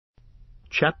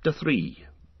Chapter 3.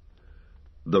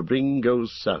 The Ring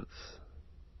Goes South.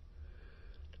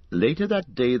 Later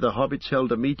that day the hobbits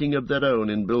held a meeting of their own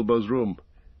in Bilbo's room.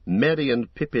 Merry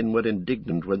and Pippin were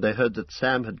indignant when they heard that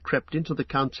Sam had crept into the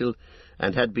council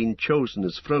and had been chosen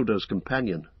as Frodo's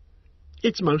companion.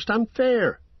 "It's most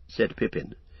unfair," said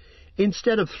Pippin.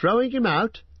 "Instead of throwing him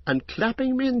out and clapping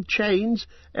him in chains,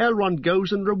 Elrond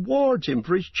goes and rewards him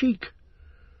for his cheek."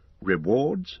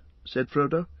 "Rewards?" said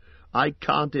Frodo. "I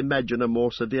can't imagine a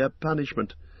more severe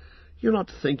punishment. You're not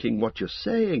thinking what you're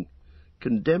saying.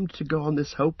 Condemned to go on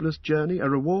this hopeless journey, a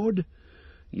reward?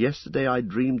 Yesterday I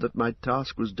dreamed that my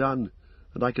task was done,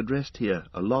 and I could rest here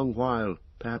a long while,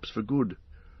 perhaps for good."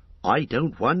 "I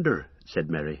don't wonder," said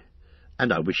Merry,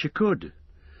 "and I wish you could.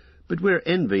 But we're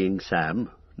envying Sam,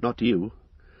 not you.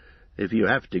 If you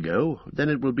have to go, then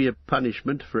it will be a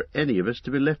punishment for any of us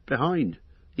to be left behind,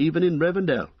 even in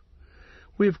Rivendell.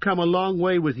 We've come a long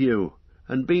way with you,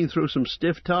 and been through some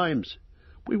stiff times.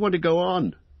 We want to go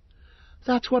on."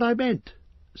 "That's what I meant,"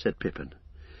 said Pippin.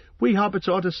 "We hobbits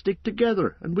ought to stick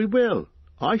together, and we will.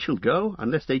 I shall go,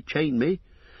 unless they chain me.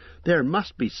 There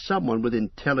must be someone with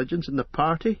intelligence in the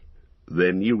party."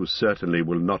 "Then you certainly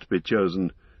will not be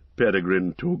chosen,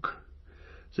 Peregrine Took,"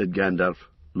 said Gandalf,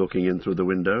 looking in through the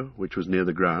window, which was near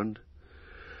the ground.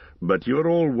 "But you are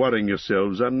all worrying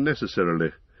yourselves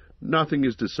unnecessarily. Nothing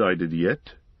is decided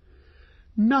yet."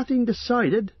 "Nothing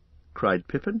decided?" cried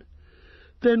Pippin.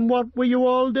 "Then what were you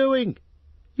all doing?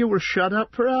 You were shut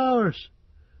up for hours."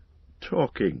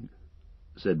 "Talking,"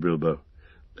 said Bilbo.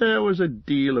 "There was a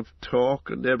deal of talk,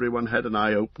 and everyone had an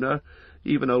eye-opener,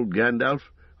 even old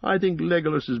Gandalf. I think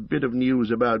Legolas's bit of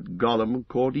news about Gollum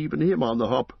caught even him on the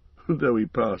hop, though he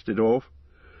passed it off."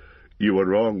 "You were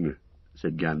wrong,"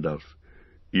 said Gandalf.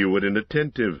 "You were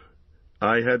inattentive.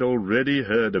 I had already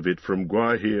heard of it from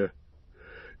Gwaihir.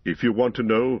 If you want to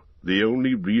know, the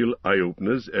only real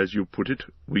eye-openers, as you put it,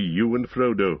 were you and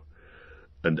Frodo,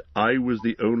 and I was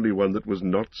the only one that was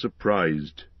not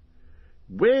surprised."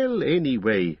 "Well,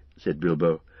 anyway," said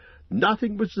Bilbo,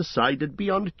 "nothing was decided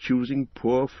beyond choosing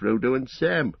poor Frodo and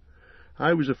Sam.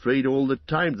 I was afraid all the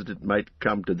time that it might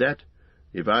come to that,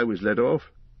 if I was let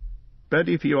off. But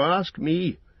if you ask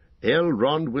me,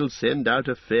 Elrond will send out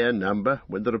a fair number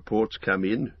when the reports come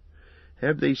in.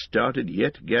 Have they started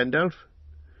yet, Gandalf?"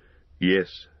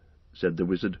 "Yes," said the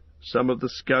wizard. "Some of the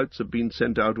scouts have been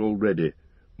sent out already.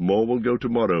 More will go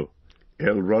tomorrow.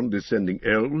 Elrond is sending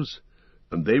elves,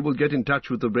 and they will get in touch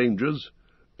with the rangers,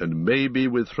 and maybe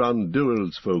with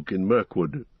Thranduil's folk in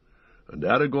Mirkwood. And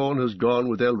Aragorn has gone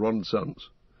with Elrond's sons.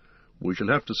 We shall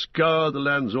have to scour the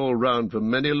lands all round for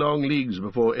many long leagues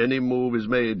before any move is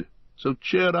made. So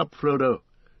cheer up, Frodo.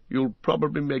 You'll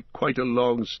probably make quite a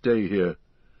long stay here."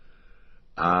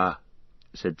 "Ah,"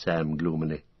 said Sam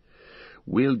gloomily,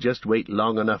 "we'll just wait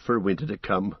long enough for winter to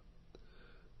come."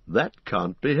 "That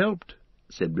can't be helped,"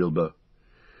 said Bilbo.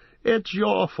 "It's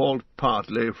your fault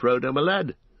partly, Frodo, my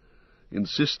lad.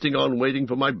 Insisting on waiting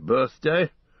for my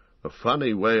birthday. A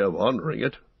funny way of honouring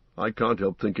it, I can't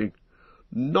help thinking.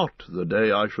 Not the day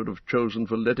I should have chosen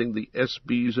for letting the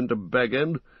SBs into Bag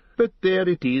End. But there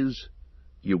it is.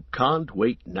 You can't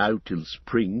wait now till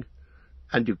spring,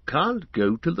 and you can't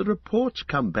go till the reports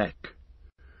come back.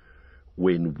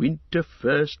 When winter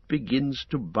first begins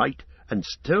to bite, and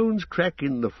stones crack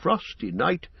in the frosty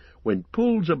night, when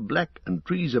pools are black and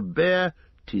trees are bare,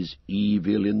 'tis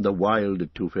evil in the wild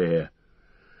to fare.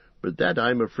 But that,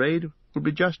 I'm afraid, will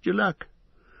be just your luck."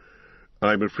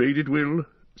 "I'm afraid it will,"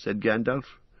 said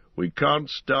Gandalf. "We can't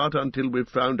start until we've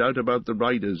found out about the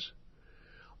riders."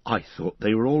 "I thought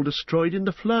they were all destroyed in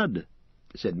the flood,"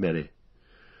 said Merry.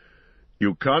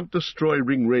 "You can't destroy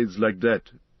ringwraiths like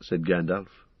that," said Gandalf.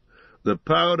 "The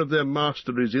power of their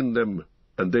master is in them,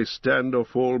 and they stand or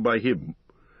fall by him.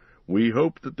 We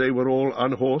hoped that they were all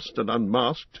unhorsed and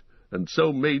unmasked, and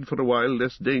so made for a while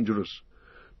less dangerous.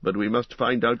 But we must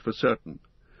find out for certain.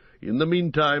 In the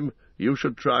meantime, you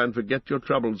should try and forget your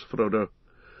troubles, Frodo.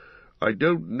 I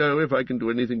don't know if I can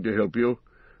do anything to help you,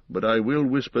 but I will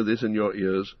whisper this in your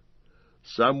ears.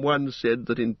 Someone said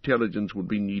that intelligence would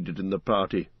be needed in the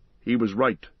party. He was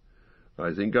right.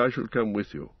 I think I shall come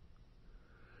with you."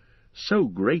 So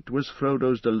great was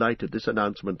Frodo's delight at this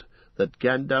announcement that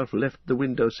Gandalf left the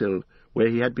window-sill, where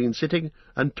he had been sitting,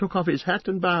 and took off his hat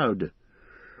and bowed.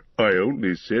 "I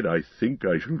only said I think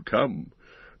I shall come.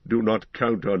 Do not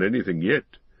count on anything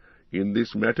yet. In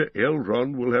this matter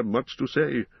Elrond will have much to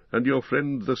say, and your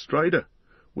friend the Strider.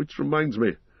 Which reminds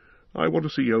me, I want to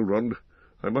see Elrond.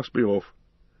 I must be off."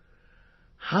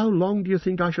 "How long do you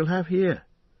think I shall have here?"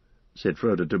 said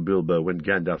Frodo to Bilbo when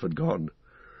Gandalf had gone.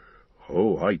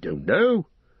 "Oh, I don't know.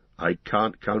 "I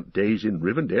can't count days in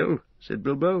Rivendell," said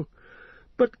Bilbo,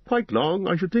 "but quite long,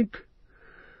 I should think.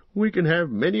 We can have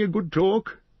many a good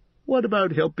talk. What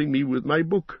about helping me with my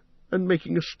book, and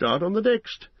making a start on the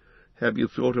next? Have you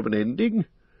thought of an ending?"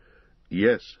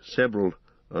 "Yes, several,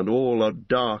 and all are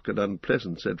dark and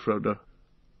unpleasant," said Frodo.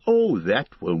 "Oh,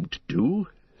 that won't do,"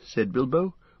 said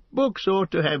Bilbo. "Books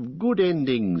ought to have good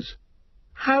endings.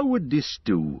 How would this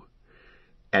do?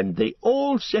 And they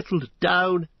all settled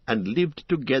down and lived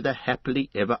together happily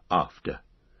ever after."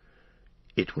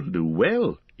 "It will do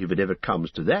well, if it ever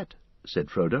comes to that," said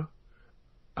Frodo.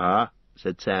 "Ah,"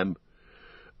 said Sam,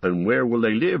 "and where will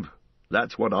they live?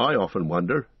 That's what I often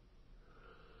wonder."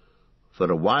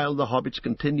 For a while the hobbits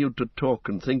continued to talk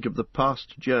and think of the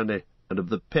past journey and of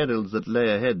the perils that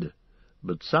lay ahead,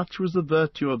 but such was the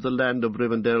virtue of the land of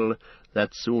Rivendell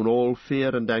that soon all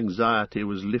fear and anxiety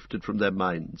was lifted from their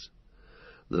minds.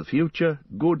 The future,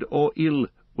 good or ill,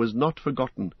 was not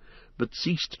forgotten, but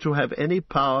ceased to have any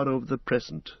power over the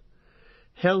present.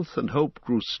 Health and hope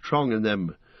grew strong in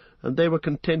them, and they were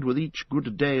content with each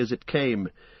good day as it came,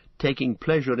 taking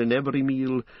pleasure in every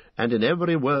meal and in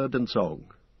every word and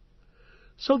song.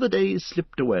 So the days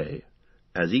slipped away,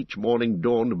 as each morning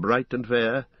dawned bright and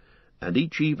fair, and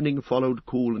each evening followed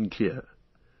cool and clear.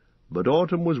 But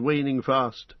autumn was waning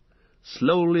fast.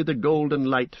 Slowly the golden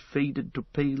light faded to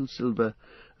pale silver,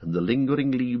 and the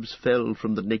lingering leaves fell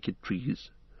from the naked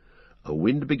trees. A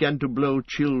wind began to blow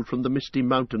chill from the misty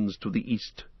mountains to the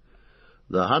east.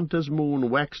 The hunter's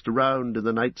moon waxed round in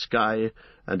the night sky,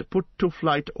 and put to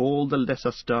flight all the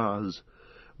lesser stars.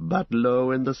 But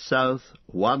lo, in the south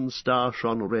one star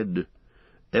shone red.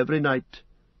 Every night,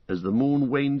 as the moon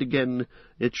waned again,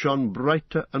 it shone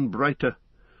brighter and brighter.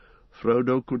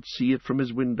 Frodo could see it from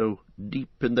his window, deep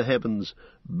in the heavens,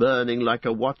 burning like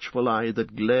a watchful eye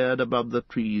that glared above the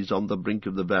trees on the brink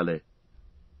of the valley.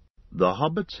 The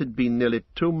hobbits had been nearly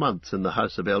 2 months in the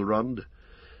house of Elrond,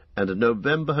 and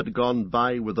November had gone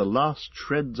by with the last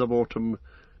shreds of autumn,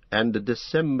 and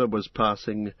December was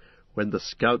passing when the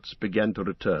scouts began to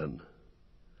return.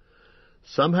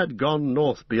 Some had gone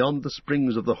north beyond the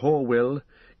springs of the Horwell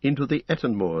into the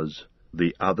Etten moors,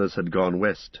 the others had gone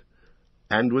west,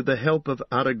 and with the help of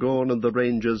Aragorn and the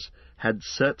rangers had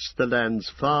searched the lands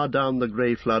far down the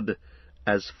Grey Flood,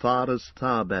 as far as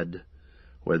Tharbad,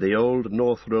 where the old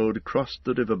north road crossed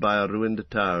the river by a ruined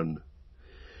town.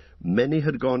 Many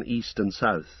had gone east and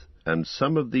south, and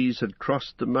some of these had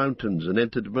crossed the mountains and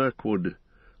entered Mirkwood,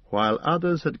 while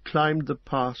others had climbed the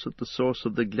pass at the source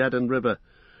of the Gladden River,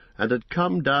 and had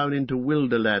come down into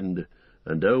Wilderland,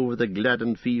 and over the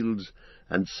Gladden fields,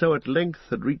 and so at length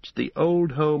had reached the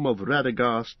old home of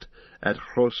Radagast at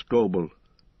Rhosgobel.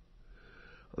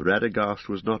 Radagast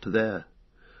was not there,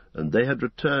 and they had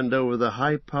returned over the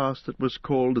high pass that was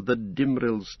called the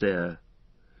Dimrill Stair.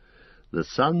 The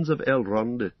sons of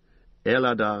Elrond,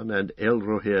 Eladan and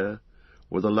Elrohir,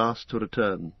 were the last to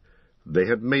return. They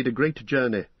had made a great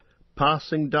journey,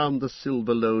 passing down the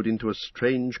Silver Lode into a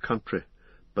strange country,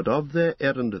 but of their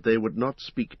errand they would not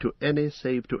speak to any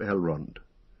save to Elrond.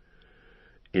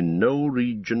 In no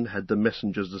region had the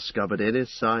messengers discovered any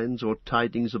signs or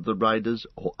tidings of the riders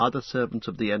or other servants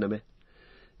of the enemy.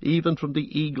 Even from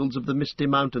the eagles of the misty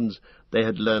mountains they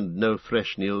had learned no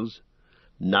fresh news.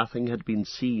 Nothing had been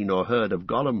seen or heard of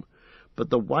Gollum, but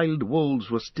the wild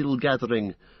wolves were still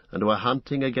gathering, and were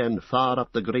hunting again far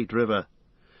up the great river.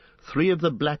 3 of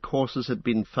the black horses had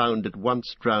been found at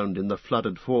once drowned in the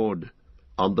flooded ford.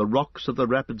 On the rocks of the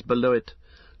rapids below it,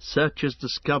 searchers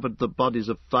discovered the bodies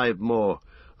of 5 more,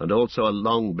 and also a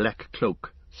long black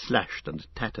cloak, slashed and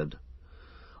tattered.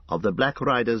 Of the black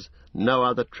riders no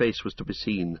other trace was to be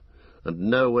seen, and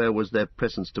nowhere was their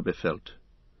presence to be felt.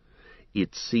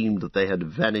 It seemed that they had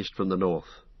vanished from the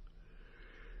north.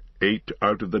 8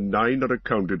 out of the 9 are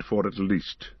accounted for at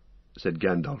least, said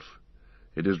Gandalf.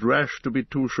 It is rash to be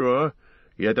too sure,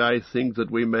 yet I think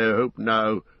that we may hope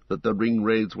now that the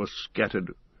ring-wraiths were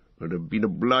scattered, and have been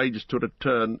obliged to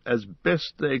return as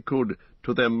best they could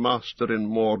to their master in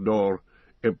Mordor,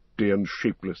 empty and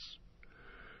shapeless.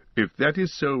 If that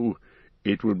is so,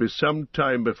 it will be some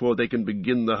time before they can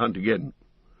begin the hunt again.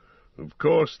 Of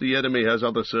course the enemy has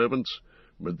other servants,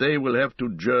 but they will have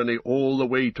to journey all the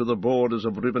way to the borders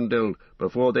of Rivendell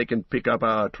before they can pick up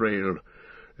our trail,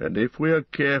 and if we are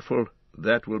careful,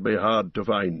 that will be hard to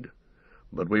find.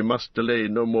 But we must delay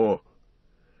no more.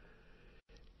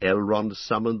 Elrond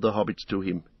summoned the hobbits to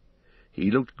him.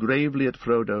 He looked gravely at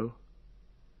Frodo.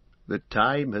 "The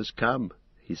time has come,"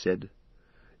 he said.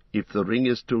 "If the ring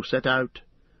is to set out,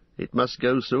 it must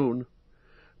go soon.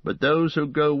 But those who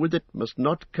go with it must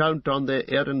not count on their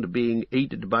errand being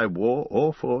aided by war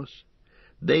or force.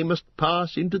 They must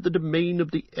pass into the domain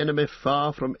of the enemy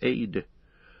far from aid. Do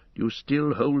you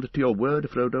still hold to your word,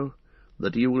 Frodo,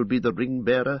 that you will be the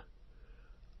ring-bearer?"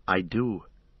 "I do,"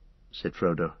 said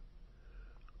Frodo.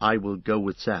 "I will go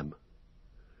with Sam."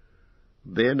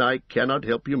 "Then I cannot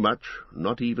help you much,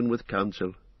 not even with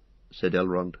counsel," said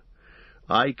Elrond.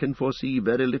 "I can foresee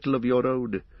very little of your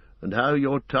road, and how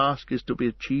your task is to be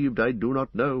achieved I do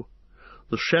not know.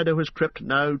 The shadow has crept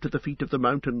now to the feet of the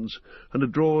mountains,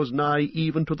 and draws nigh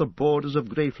even to the borders of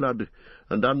Greyflood,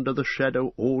 and under the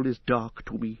shadow all is dark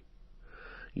to me.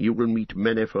 You will meet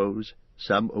many foes,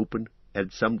 some open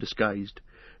and some disguised,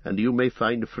 and you may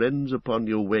find friends upon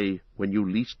your way when you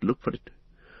least look for it.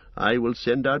 I will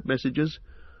send out messages,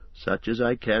 such as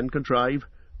I can contrive,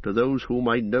 to those whom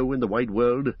I know in the wide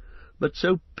world, but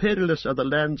so perilous are the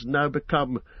lands now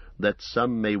become that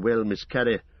some may well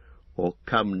miscarry, or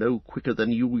come no quicker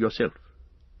than you yourself.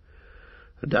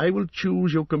 And I will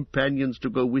choose your companions to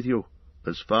go with you,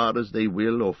 as far as they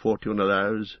will or fortune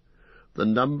allows. The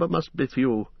number must be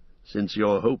few, since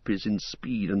your hope is in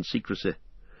speed and secrecy.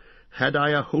 Had I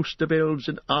a host of elves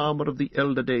in armour of the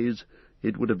elder days,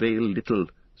 it would avail little,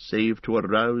 save to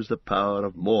arouse the power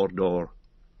of Mordor.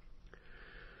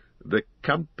 The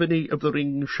company of the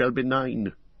ring shall be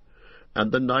 9,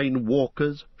 and the 9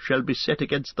 walkers shall be set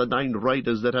against the 9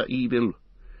 riders that are evil.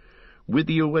 With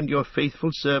you and your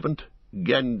faithful servant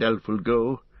Gandalf will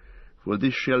go, for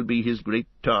this shall be his great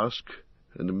task,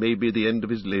 and may be the end of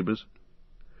his labours.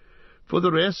 For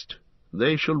the rest,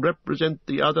 they shall represent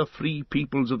the other free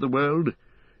peoples of the world,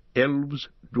 elves,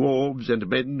 dwarves, and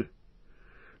men.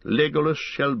 Legolas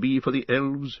shall be for the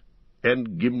elves,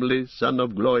 and Gimli, son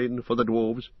of Gloin, for the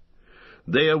dwarves.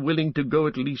 They are willing to go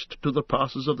at least to the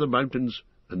passes of the mountains,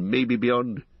 and maybe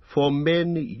beyond. For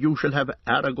men you shall have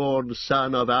Aragorn,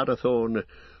 son of Arathorn,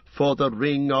 for the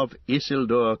ring of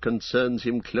Isildur concerns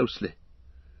him closely."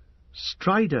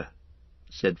 "Strider,"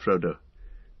 said Frodo.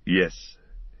 "Yes,"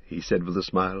 he said with a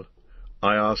smile.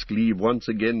 "I ask leave once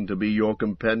again to be your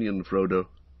companion, Frodo."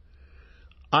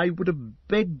 "I would have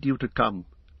begged you to come,"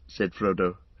 said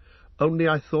Frodo, "only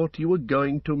I thought you were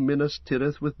going to Minas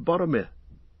Tirith with Boromir."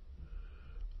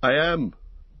 "I am,"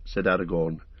 said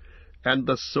Aragorn, "and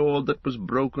the sword that was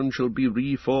broken shall be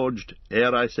reforged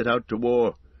ere I set out to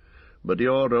war. But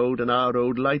your road and our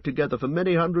road lie together for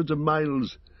many hundreds of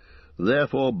miles.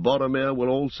 Therefore Boromir will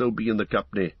also be in the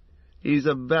company. He is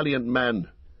a valiant man."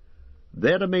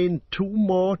 "There remain 2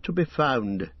 more to be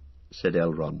found," said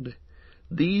Elrond.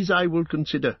 "These I will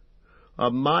consider.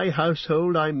 Of my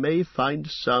household I may find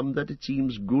some that it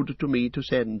seems good to me to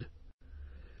send."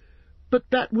 "But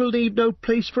that will leave no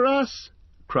place for us,"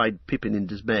 cried Pippin in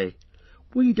dismay.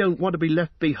 "We don't want to be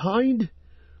left behind.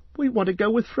 We want to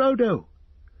go with Frodo."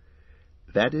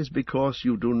 "That is because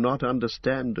you do not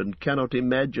understand and cannot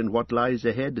imagine what lies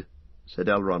ahead," said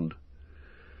Elrond.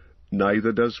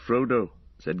 "Neither does Frodo,"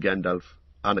 said Gandalf,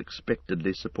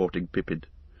 unexpectedly supporting Pippin.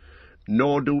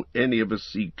 "Nor do any of us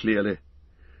see clearly.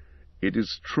 It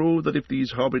is true that if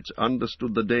these hobbits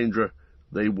understood the danger,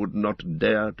 they would not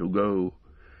dare to go.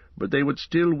 But they would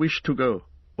still wish to go,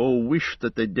 or wish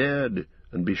that they dared,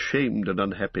 and be shamed and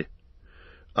unhappy.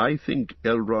 I think,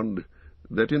 Elrond,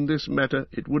 that in this matter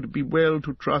it would be well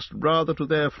to trust rather to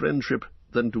their friendship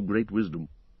than to great wisdom.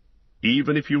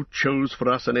 Even if you chose for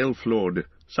us an elf lord,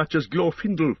 such as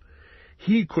Glorfindel,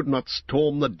 he could not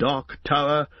storm the dark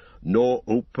tower, nor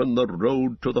open the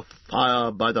road to the fire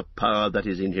by the power that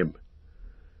is in him."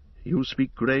 "You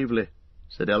speak gravely,"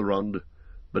 said Elrond,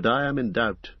 "but I am in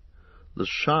doubt. The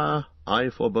Shire, I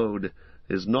forebode,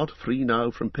 is not free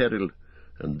now from peril,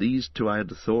 and these 2 I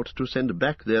had thought to send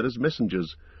back there as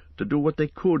messengers, to do what they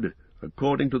could,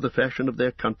 according to the fashion of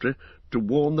their country, to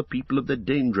warn the people of their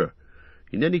danger.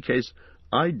 In any case,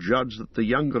 I judge that the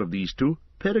younger of these 2,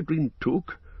 Peregrine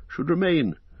Took, should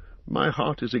remain. My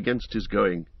heart is against his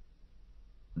going."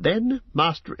 "Then,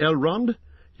 Master Elrond,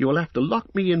 you will have to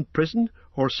lock me in prison,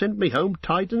 or send me home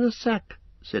tied in a sack,"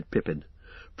 said Pippin,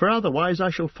 "for otherwise I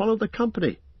shall follow the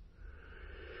company."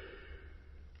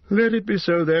 "Let it be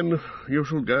so, then. You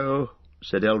shall go,"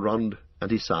 said Elrond,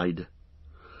 and he sighed.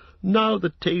 "Now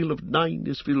the tale of 9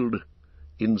 is filled.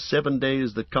 In 7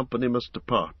 days the company must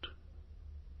depart."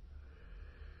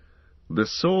 The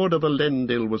sword of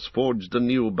Elendil was forged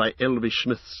anew by elvish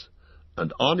smiths,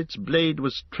 and on its blade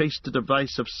was traced a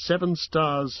device of 7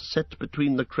 stars set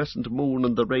between the crescent moon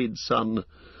and the rayed sun,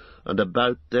 and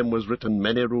about them was written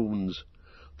many runes.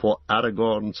 For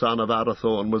Aragorn, son of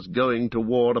Arathorn, was going to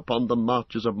war upon the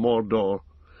marches of Mordor.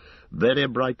 Very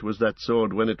bright was that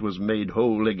sword when it was made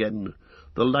whole again.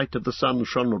 The light of the sun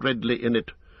shone redly in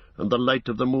it, and the light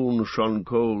of the moon shone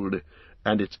cold,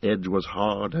 and its edge was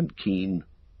hard and keen.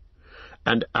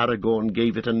 and Aragorn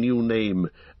gave it a new name,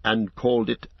 and called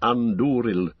it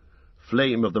Andúril,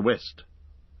 Flame of the West.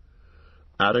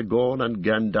 Aragorn and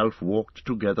Gandalf walked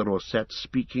together, or sat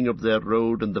speaking of their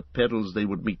road and the perils they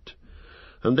would meet,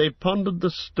 and they pondered the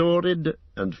storied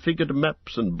and figured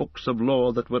maps and books of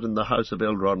lore that were in the house of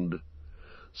Elrond.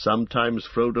 Sometimes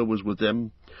Frodo was with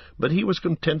them, but he was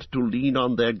content to lean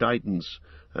on their guidance,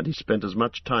 and he spent as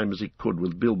much time as he could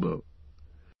with Bilbo.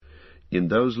 In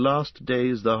those last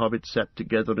days the hobbits sat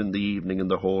together in the evening in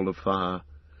the Hall of Fire,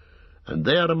 and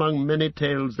there among many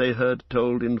tales they heard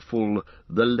told in full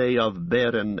the lay of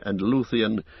Beren and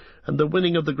Luthien, and the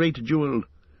winning of the great jewel.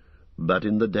 But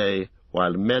in the day,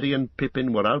 while Merry and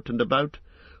Pippin were out and about,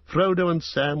 Frodo and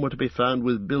Sam were to be found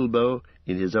with Bilbo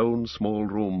in his own small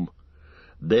room.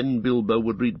 Then Bilbo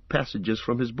would read passages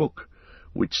from his book,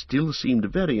 which still seemed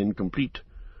very incomplete,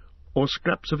 or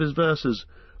scraps of his verses,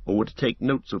 or would take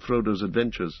notes of Frodo's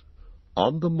adventures.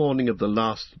 On the morning of the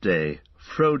last day,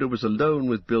 Frodo was alone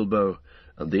with Bilbo,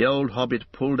 and the old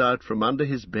hobbit pulled out from under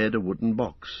his bed a wooden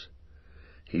box.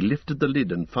 He lifted the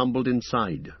lid and fumbled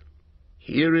inside.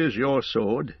 "Here is your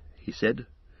sword," he said,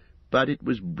 "but it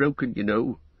was broken, you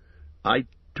know. I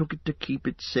took it to keep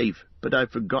it safe, but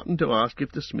I've forgotten to ask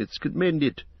if the smiths could mend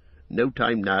it. No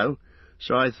time now,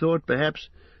 so I thought perhaps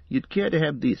you'd care to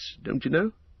have this, don't you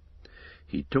know?"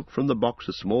 He took from the box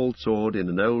a small sword in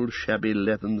an old shabby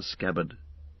leathern scabbard.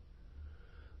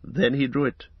 Then he drew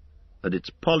it, and its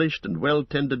polished and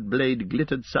well-tended blade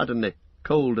glittered suddenly,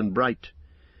 cold and bright.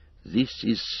 "This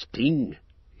is Sting,"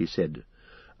 he said,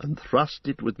 and thrust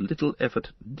it with little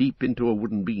effort deep into a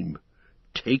wooden beam.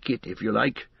 "Take it, if you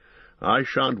like. I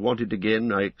shan't want it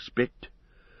again, I expect."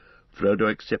 Frodo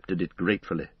accepted it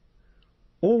gratefully.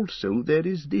 "Also there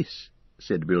is this,"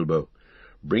 said Bilbo,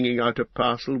 bringing out a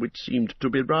parcel which seemed to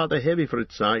be rather heavy for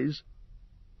its size.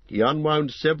 He unwound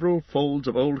several folds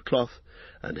of old cloth,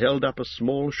 and held up a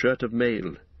small shirt of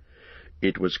mail.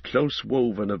 It was close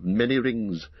woven of many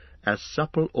rings, as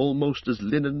supple almost as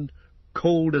linen,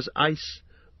 cold as ice,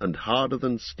 and harder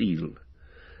than steel.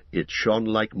 It shone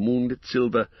like moonlit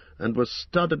silver, and was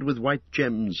studded with white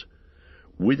gems.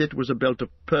 With it was a belt of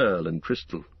pearl and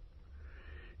crystal.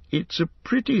 "It's a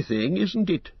pretty thing, isn't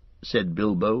it?" said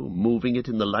Bilbo, moving it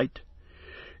in the light.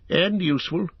 "And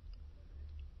useful.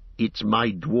 It's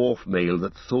my dwarf mail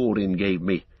that Thorin gave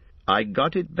me. I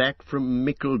got it back from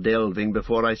Mickle Delving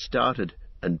before I started,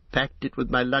 and packed it with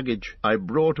my luggage. I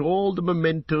brought all the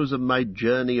mementos of my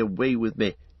journey away with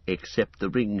me, except the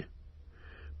ring.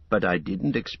 But I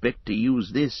didn't expect to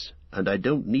use this, and I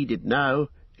don't need it now,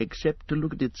 except to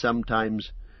look at it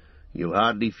sometimes. You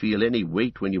hardly feel any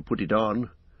weight when you put it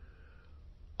on."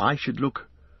 "I should look...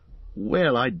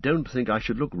 Well, I don't think I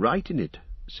should look right in it,"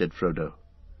 said Frodo.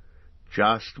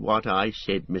 "Just what I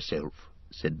said myself,"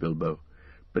 said Bilbo.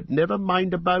 "But never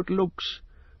mind about looks.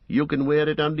 You can wear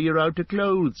it under your outer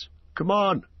clothes. Come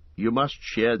on, you must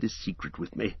share this secret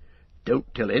with me.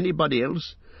 Don't tell anybody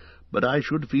else, but I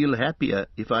should feel happier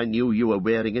if I knew you were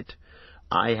wearing it.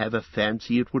 I have a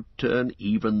fancy it would turn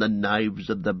even the knives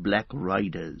of the Black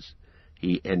Riders,"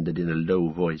 he ended in a low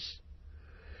voice.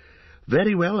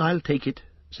 "Very well, I'll take it,"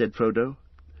 said Frodo.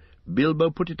 Bilbo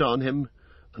put it on him,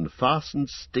 and fastened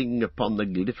Sting upon the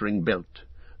glittering belt,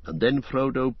 and then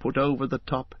Frodo put over the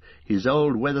top his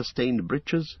old weather-stained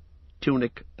breeches,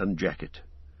 tunic, and jacket.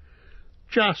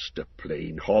 "Just a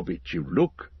plain hobbit you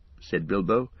look," said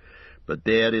Bilbo, "but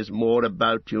there is more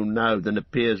about you now than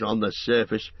appears on the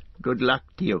surface. Good luck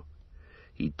to you."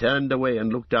 He turned away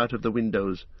and looked out of the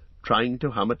windows, trying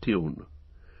to hum a tune.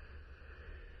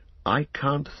 "I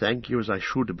can't thank you as I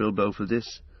should, Bilbo, for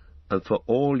this, and for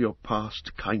all your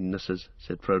past kindnesses,"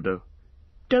 said Frodo.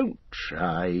 "Don't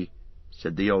try,"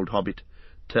 said the old hobbit,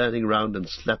 turning round and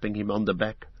slapping him on the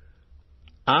back.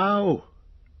 "Ow!"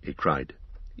 he cried.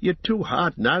 "You're too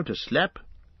hard now to slap.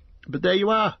 But there you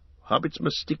are. Hobbits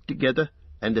must stick together,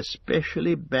 and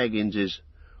especially Bagginses.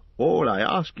 All I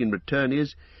ask in return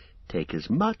is, take as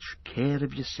much care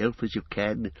of yourself as you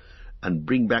can, and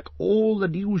bring back all the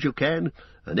news you can,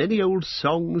 and any old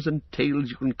songs and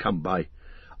tales you can come by.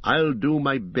 I'll do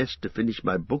my best to finish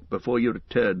my book before you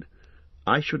return.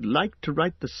 I should like to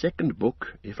write the second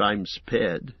book, if I'm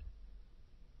spared."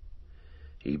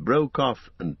 He broke off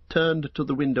and turned to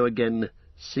the window again,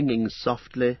 singing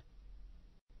softly,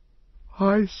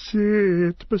 "I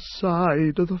sit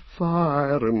beside the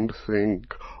fire and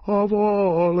think of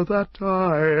all that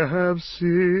I have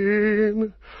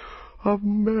seen, of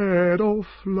meadow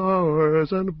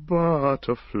flowers and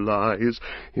butterflies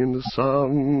in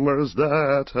summers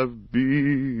that have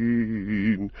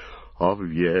been,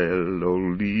 of yellow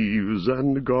leaves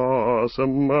and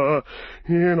gossamer,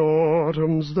 in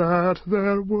autumns that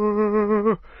there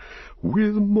were,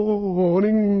 with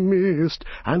morning mist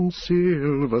and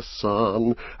silver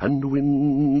sun and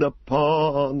wind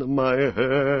upon my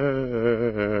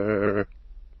hair.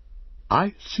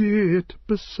 I sit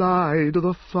beside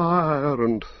the fire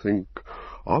and think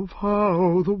of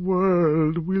how the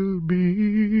world will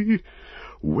be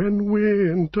when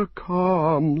winter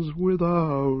comes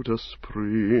without a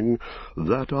spring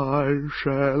that I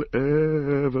shall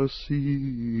ever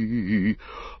see.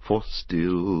 For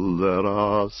still there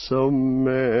are so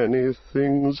many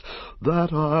things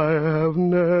that I have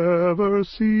never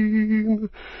seen.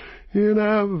 In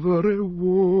every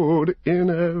wood, in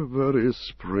every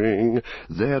spring,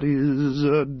 there is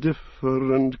a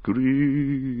different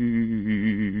green.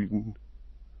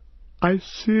 I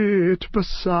sit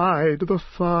beside the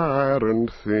fire and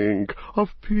think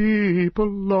of people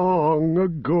long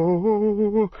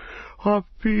ago, of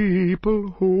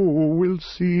people who will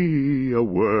see a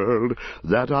world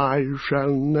that I shall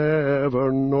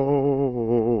never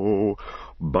know.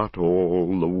 But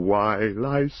all the while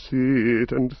I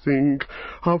sit and think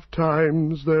of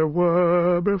times there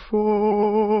were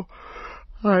before.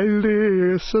 I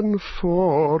listen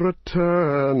for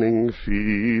returning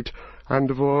feet and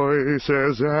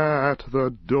voices at the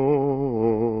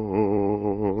door.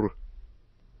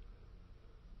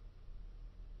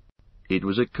 It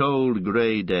was a cold,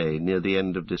 grey day near the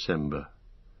end of December.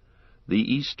 The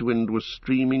east wind was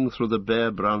streaming through the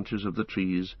bare branches of the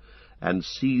trees and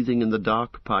seething in the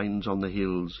dark pines on the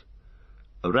hills.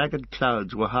 Ragged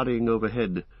clouds were hurrying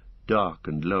overhead, dark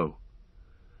and low.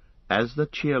 As the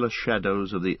cheerless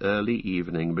shadows of the early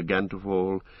evening began to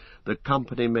fall, the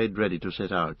company made ready to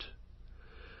set out.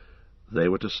 They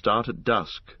were to start at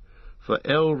dusk, for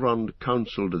Elrond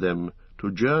counselled them to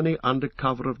journey under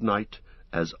cover of night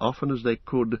as often as they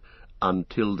could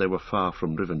until they were far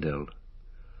from Rivendell.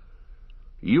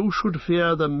 "You should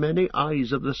fear the many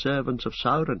eyes of the servants of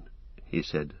Sauron," he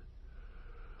said.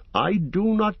 "I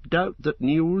do not doubt that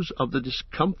news of the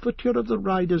discomfiture of the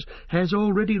riders has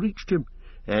already reached him,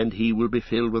 and he will be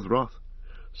filled with wrath.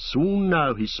 Soon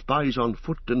now his spies on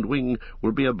foot and wing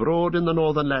will be abroad in the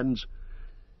northern lands.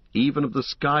 Even of the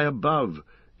sky above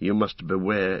you must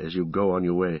beware as you go on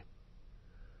your way."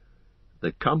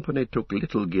 The company took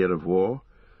little gear of war,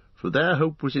 for their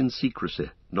hope was in secrecy,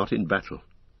 not in battle.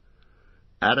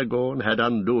 Aragorn had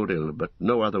Andúril, but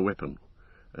no other weapon,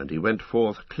 and he went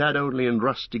forth clad only in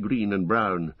rusty green and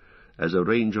brown, as a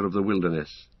ranger of the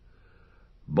wilderness.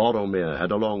 Boromir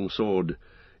had a long sword,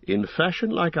 in fashion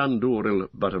like Andúril,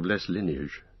 but of less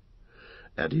lineage,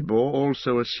 and he bore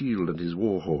also a shield and his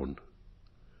war-horn.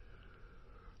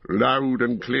 "Loud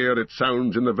and clear it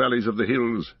sounds in the valleys of the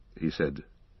hills," he said.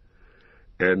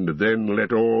 "And then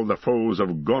let all the foes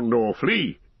of Gondor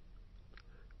flee."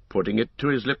 Putting it to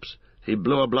his lips, he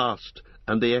blew a blast,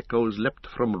 and the echoes leapt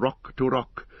from rock to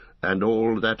rock, and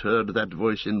all that heard that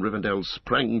voice in Rivendell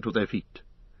sprang to their feet.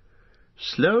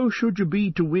 "Slow should you be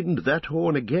to wind that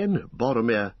horn again,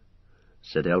 Boromir,"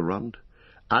 said Elrond,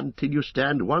 "until you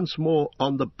stand once more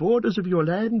on the borders of your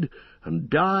land, and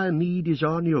dire need is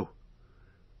on you."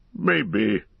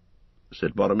 "Maybe,"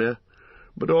 said Boromir,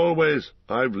 "but always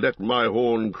I've let my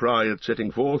horn cry at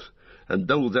setting forth, and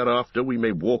though thereafter we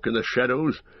may walk in the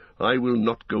shadows, I will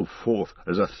not go forth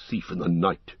as a thief in the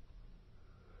night."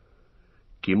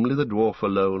 Gimli the dwarf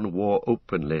alone wore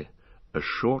openly a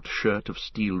short shirt of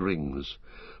steel rings,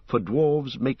 for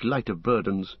dwarves make light of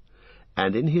burdens,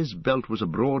 and in his belt was a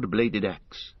broad-bladed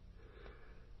axe.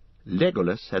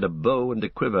 Legolas had a bow and a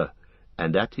quiver,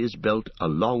 and at his belt a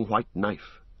long white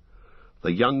knife.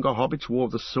 The younger hobbits wore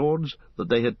the swords that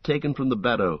they had taken from the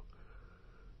barrow,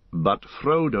 but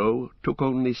Frodo took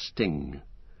only Sting,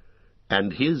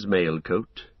 and his mail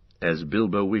coat, as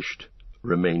Bilbo wished,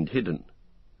 remained hidden.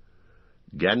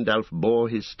 Gandalf bore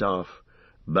his staff,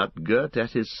 but girt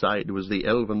at his side was the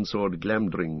elven sword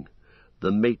Glamdring,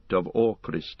 the mate of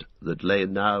Orcrist, that lay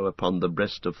now upon the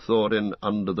breast of Thorin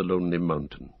under the lonely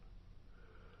mountain.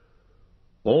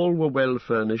 All were well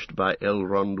furnished by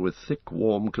Elrond with thick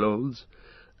warm clothes,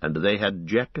 and they had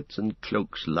jackets and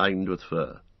cloaks lined with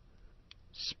fur.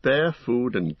 Spare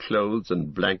food and clothes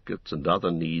and blankets and other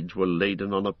needs were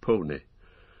laden on a pony,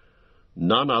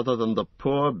 none other than the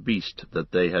poor beast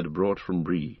that they had brought from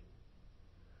Bree.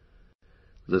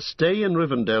 The stay in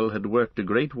Rivendell had worked a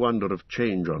great wonder of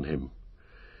change on him.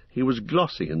 He was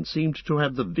glossy and seemed to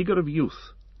have the vigour of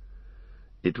youth.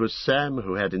 It was Sam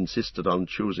who had insisted on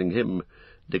choosing him,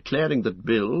 declaring that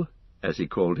Bill, as he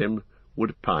called him,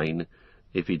 would pine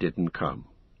if he didn't come.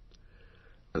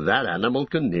 "That animal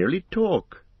can nearly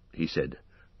talk," he said,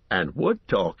 "and would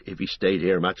talk if he stayed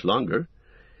here much longer.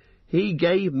 He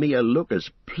gave me a look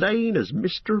as plain as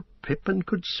Mr. Pippin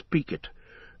could speak it.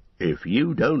 'If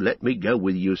you don't let me go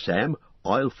with you, Sam,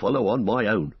 I'll follow on my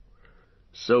own.'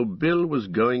 So Bill was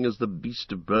going as the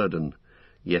beast of burden,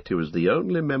 yet he was the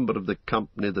only member of the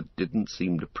company that didn't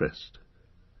seem depressed.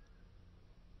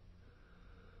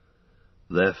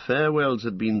 Their farewells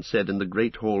had been said in the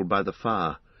great hall by the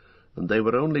fire, and they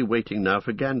were only waiting now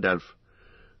for Gandalf,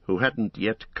 who hadn't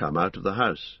yet come out of the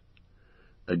house.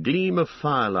 A gleam of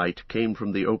firelight came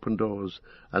from the open doors,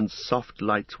 and soft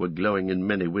lights were glowing in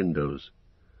many windows.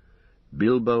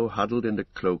 Bilbo, huddled in a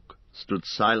cloak, stood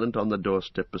silent on the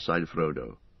doorstep beside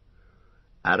Frodo.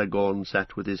 Aragorn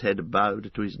sat with his head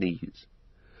bowed to his knees.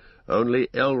 Only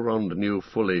Elrond knew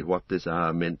fully what this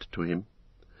hour meant to him.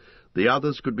 The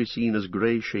others could be seen as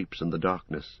grey shapes in the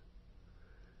darkness.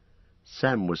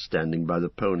 Sam was standing by the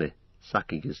pony,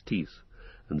 sucking his teeth,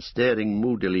 and staring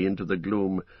moodily into the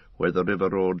gloom where the river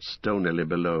roared stonily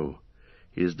below.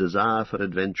 His desire for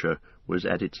adventure was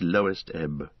at its lowest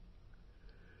ebb.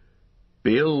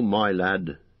 "Bill, my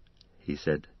lad," he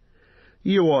said,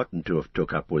 "you oughtn't to have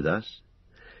took up with us.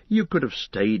 You could have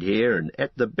stayed here and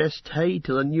ate the best hay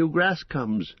till the new grass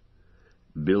comes."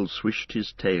 Bill swished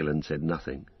his tail and said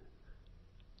nothing.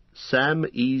 Sam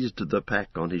eased the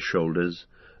pack on his shoulders,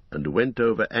 and went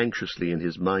over anxiously in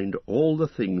his mind all the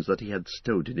things that he had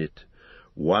stowed in it,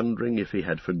 wondering if he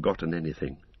had forgotten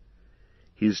anything.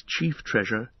 His chief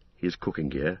treasure, his cooking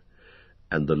gear,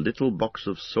 and the little box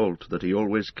of salt that he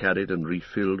always carried and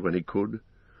refilled when he could,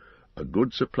 a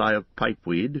good supply of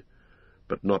pipeweed,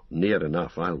 but not near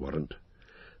enough, I'll warrant,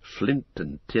 flint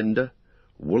and tinder,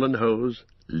 woolen hose,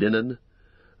 linen,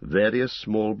 various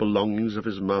small belongings of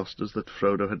his master's that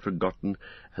Frodo had forgotten,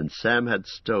 and Sam had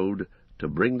stowed to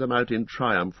bring them out in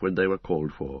triumph when they were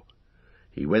called for.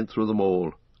 He went through them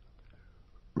all.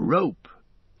 "Rope,"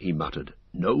 he muttered.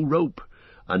 "No rope.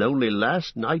 And only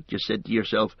last night you said to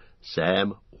yourself,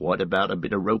 'Sam, what about a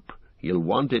bit of rope? You'll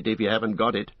want it if you haven't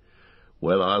got it.'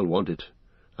 Well, I'll want it.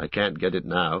 I can't get it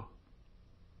now."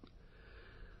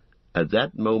 At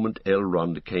that moment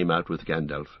Elrond came out with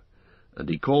Gandalf, and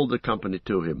he called the company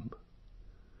to him.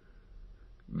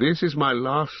 "This is my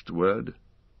last word,"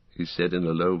 he said in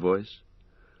a low voice.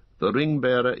 "The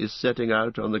ring-bearer is setting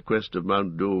out on the quest of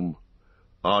Mount Doom.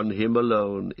 On him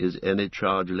alone is any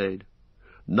charge laid,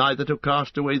 neither to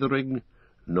cast away the ring,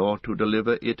 nor to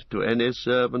deliver it to any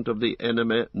servant of the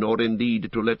enemy, nor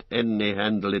indeed to let any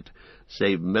handle it,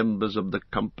 save members of the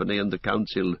company and the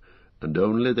council, and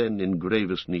only then in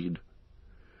gravest need.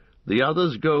 The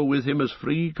others go with him as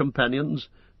free companions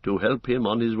to help him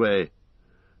on his way.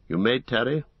 You may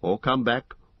tarry, or come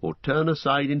back, or turn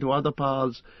aside into other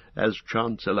paths, as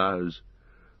chance allows.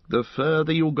 The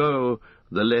further you go,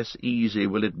 the less easy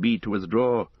will it be to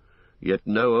withdraw, yet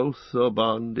no oath or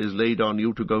bond is laid on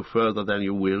you to go further than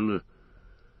you will.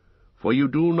 For you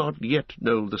do not yet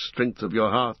know the strength of your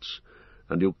hearts,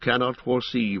 and you cannot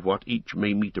foresee what each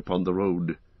may meet upon the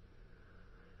road."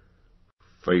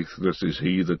 "Faithless is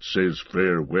he that says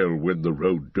farewell when the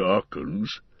road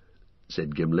darkens,"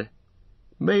 said Gimli.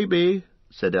 "Maybe,"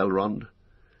 said Elrond,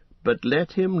 "but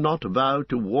let him not vow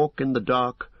to walk in the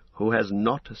dark who has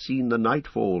not seen the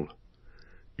nightfall."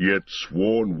 "Yet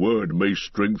sworn word may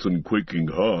strengthen quaking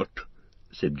heart,"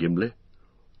 said Gimli.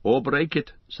 "Or break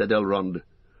it," said Elrond.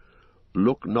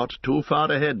 "Look not too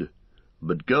far ahead,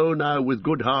 but go now with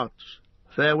good hearts.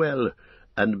 Farewell,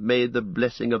 and may the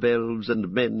blessing of elves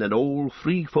and men and all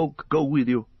free folk go with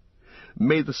you.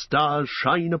 May the stars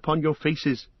shine upon your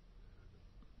faces."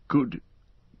 Good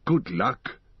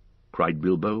luck," cried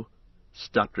Bilbo,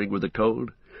 stuttering with the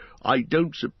cold. "I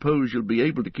don't suppose you'll be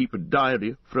able to keep a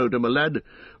diary, Frodo, my lad,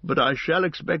 but I shall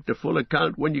expect a full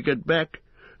account when you get back,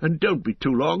 and don't be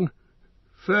too long.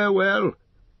 Farewell."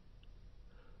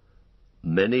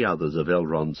 Many others of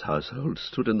Elrond's household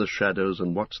stood in the shadows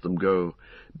and watched them go,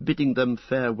 bidding them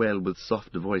farewell with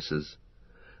soft voices.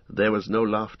 There was no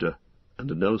laughter,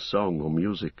 and no song or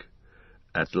music.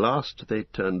 At last they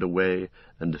turned away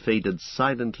and faded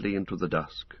silently into the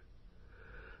dusk.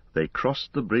 They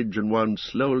crossed the bridge and wound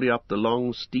slowly up the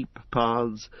long, steep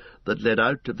paths that led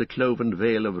out of the cloven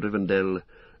vale of Rivendell,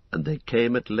 and they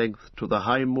came at length to the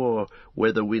high moor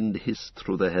where the wind hissed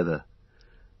through the heather.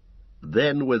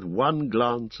 Then, with one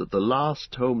glance at the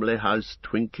last homely house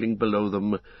twinkling below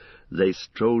them, they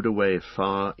strode away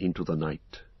far into the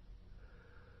night.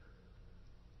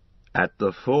 At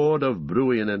the ford of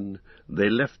Bruinen they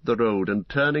left the road, and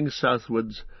turning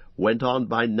southwards, went on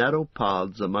by narrow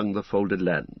paths among the folded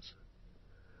lands.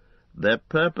 Their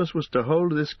purpose was to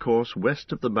hold this course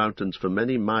west of the mountains for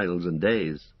many miles and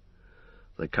days.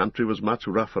 The country was much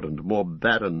rougher and more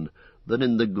barren than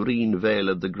in the green vale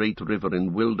of the great river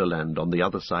in Wilderland on the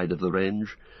other side of the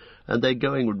range, and their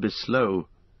going would be slow,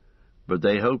 but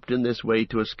they hoped in this way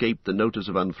to escape the notice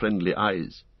of unfriendly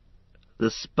eyes.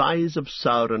 The spies of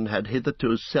Sauron had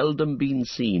hitherto seldom been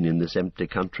seen in this empty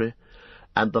country,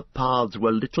 and the paths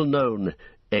were little known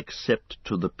except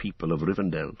to the people of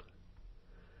Rivendell.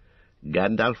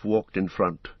 Gandalf walked in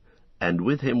front, and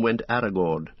with him went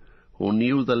Aragorn, who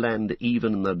knew the land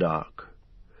even in the dark.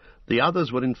 The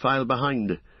others were in file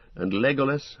behind, and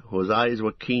Legolas, whose eyes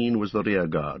were keen, was the rear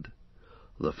guard.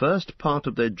 The first part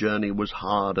of their journey was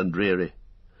hard and dreary,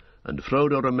 and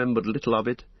Frodo remembered little of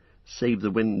it, save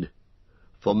the wind.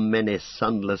 For many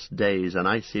sunless days an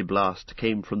icy blast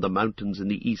came from the mountains in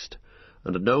the east,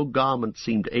 and no garment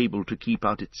seemed able to keep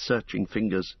out its searching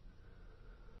fingers.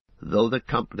 Though the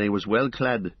company was well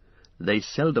clad, they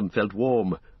seldom felt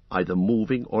warm, either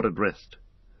moving or at rest.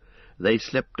 They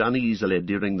slept uneasily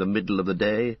during the middle of the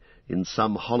day, in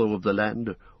some hollow of the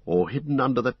land, or hidden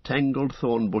under the tangled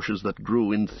thorn bushes that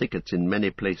grew in thickets in many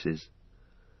places.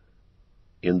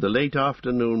 In the late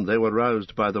afternoon they were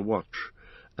roused by the watch,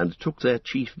 and took their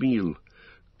chief meal,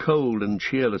 cold and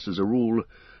cheerless as a rule,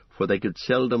 for they could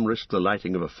seldom risk the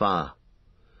lighting of a fire.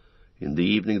 In the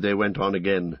evening they went on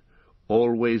again,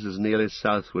 always as nearly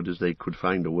southward as they could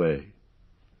find a way.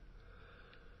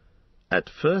 At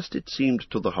first it seemed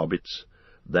to the hobbits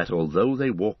that although they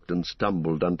walked and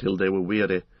stumbled until they were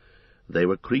weary, they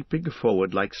were creeping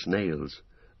forward like snails,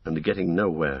 and getting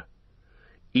nowhere.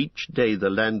 Each day the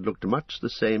land looked much the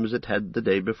same as it had the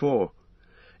day before,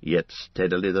 yet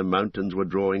steadily the mountains were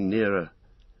drawing nearer.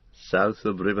 South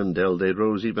of Rivendell they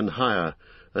rose even higher,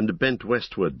 and bent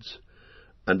westwards,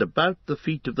 and about the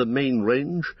feet of the main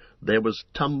range there was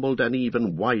tumbled an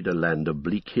even wider land of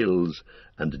bleak hills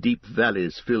and deep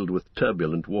valleys filled with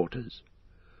turbulent waters.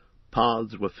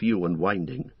 Paths were few and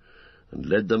winding, and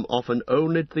led them often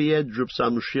only to the edge of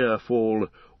some sheer fall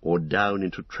or down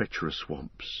into treacherous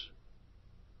swamps.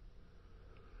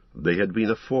 They had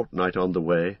been a fortnight on the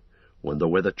way when the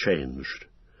weather changed.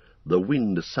 The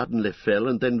wind suddenly fell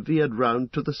and then veered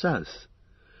round to the south.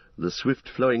 The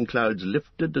swift-flowing clouds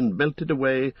lifted and melted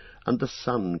away, and the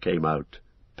sun came out,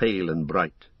 pale and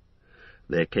bright.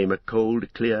 There came a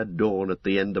cold, clear dawn at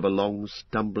the end of a long,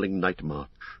 stumbling night march.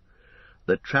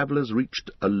 The travellers reached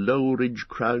a low ridge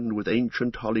crowned with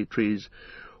ancient holly trees,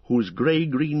 whose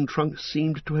grey-green trunks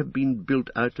seemed to have been built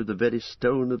out of the very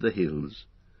stone of the hills.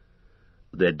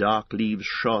 Their dark leaves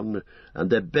shone, and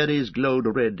their berries glowed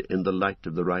red in the light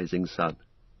of the rising sun.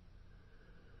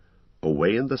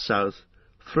 Away in the south,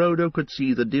 Frodo could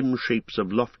see the dim shapes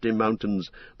of lofty mountains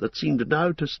that seemed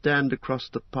now to stand across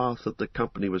the path that the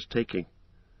company was taking.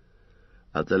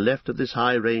 At the left of this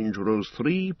high range rose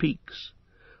 3 peaks.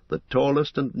 The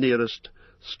tallest and nearest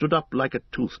stood up like a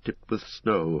tooth tipped with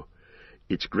snow.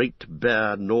 Its great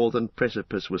bare northern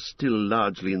precipice was still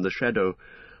largely in the shadow,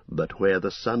 but where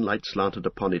the sunlight slanted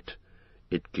upon it,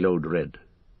 it glowed red.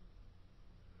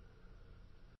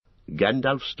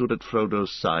 Gandalf stood at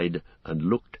Frodo's side and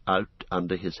looked out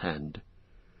under his hand.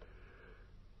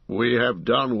 "We have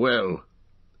done well,"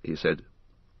 he said.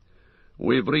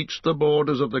 "We've reached the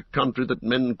borders of the country that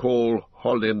men call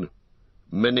Hollin.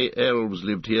 Many elves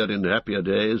lived here in happier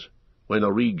days, when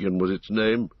Eregion was its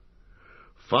name.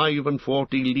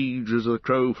 45 leagues as the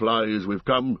crow flies we've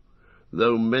come,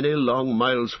 though many long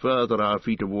miles further our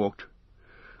feet have walked.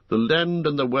 The land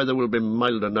and the weather will be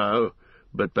milder now,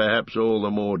 but perhaps all the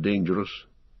more dangerous."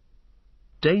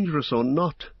 "Dangerous or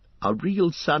not, a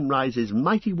real sunrise is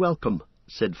mighty welcome,"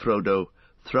 said Frodo,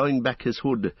 throwing back his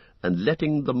hood and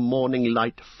letting the morning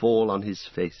light fall on his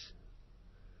face.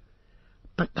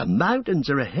 "But the mountains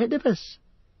are ahead of us,"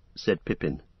 said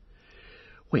Pippin.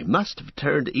 "We must have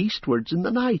turned eastwards in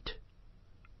the night."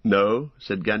 "No,"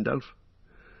 said Gandalf.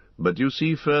 "But you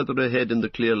see further ahead in the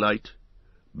clear light.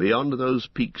 Beyond those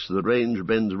peaks the range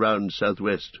bends round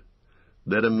southwest.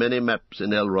 There are many maps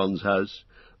in Elrond's house,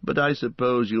 but I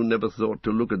suppose you never thought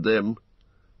to look at them."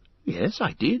 "Yes,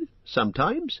 I did,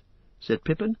 sometimes," said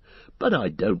Pippin, "but I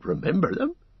don't remember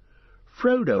them.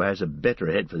 Frodo has a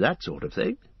better head for that sort of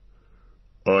thing."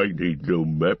 "I need no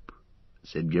map,"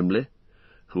 said Gimli,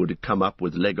 who had come up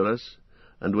with Legolas,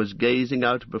 and was gazing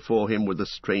out before him with a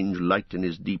strange light in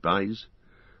his deep eyes.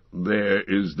 "There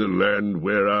is the land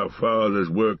where our fathers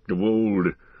worked of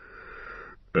old,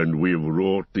 and we have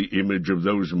wrought the image of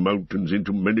those mountains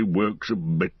into many works of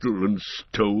metal and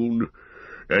stone,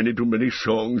 and into many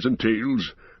songs and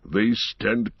tales. They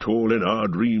stand tall in our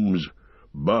dreams.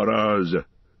 Baraz,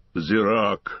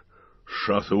 Zirak,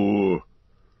 Shathor.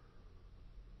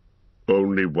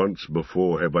 Only once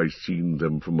before have I seen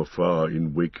them from afar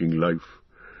in waking life,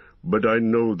 but I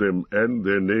know them and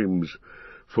their names,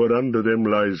 for under them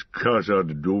lies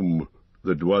Khazad Dûm,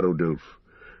 the Dwarodelf,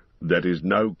 that is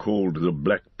now called the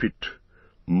Black Pit,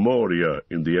 Moria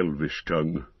in the Elvish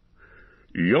tongue.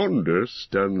 Yonder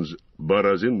stands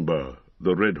Barazinba,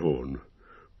 the Redhorn,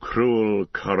 cruel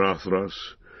Carathras,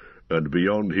 and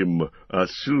beyond him are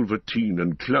Silverteen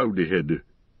and Cloudyhead,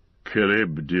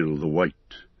 Kerebdil the White,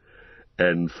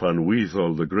 and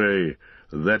Fanweithal the Grey,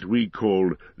 that we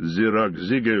call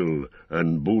Zirag-Zigil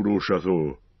and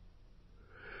Bodo-Shatho.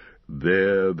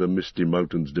 There the misty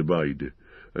mountains divide,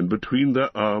 and between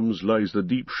their arms lies the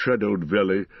deep-shadowed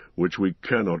valley which we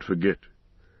cannot forget.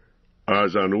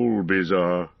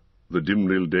 Azan-ul-Bezar, the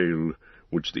Dimril Dale,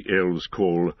 which the elves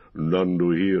call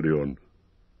Nanduhirion.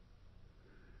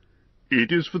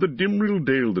 "It is for the Dimril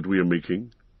Dale that we are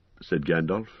making," said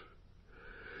Gandalf.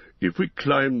 "If we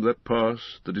climb that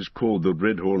pass that is called the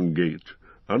Redhorn Gate,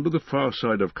 under the far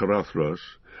side of Carathras,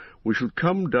 we shall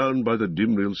come down by the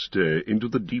Dimril Stair into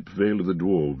the deep vale of the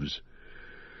dwarves.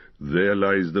 There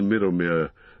lies the Mirrormere,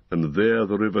 and there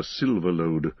the river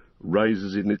Silverlode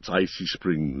rises in its icy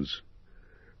springs.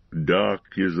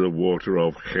 Dark is the water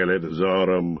of Kheled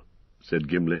Zaram," said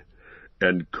Gimli,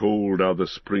 "and cold are the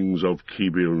springs of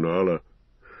Kibil Nala.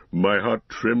 My heart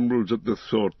trembles at the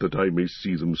thought that I may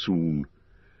see them soon."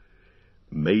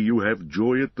 "May you have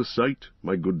joy at the sight,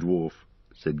 my good dwarf,"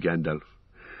 said Gandalf.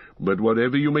 "But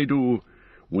whatever you may do,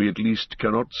 we at least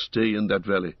cannot stay in that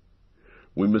valley.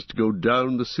 We must go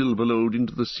down the Silverlode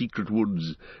into the secret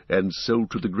woods, and so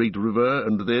to the great river,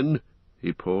 and then—"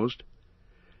 He paused.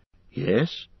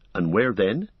 "Yes, and where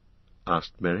then?"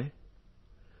 asked Merry.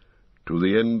 "To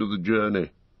the end of the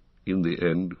journey, in the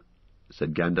end,"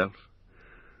 said Gandalf.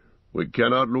 "We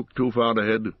cannot look too far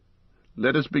ahead.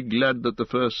 Let us be glad that the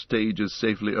first stage is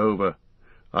safely over.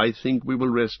 I think we will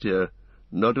rest here,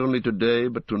 not only today,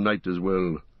 but tonight as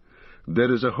well. There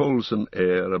is a wholesome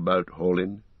air about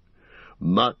Holin.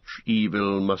 Much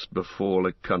evil must befall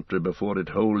a country before it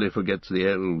wholly forgets the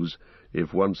elves,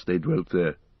 if once they dwelt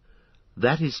there."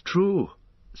 "That is true,"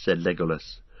 said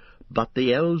Legolas, "but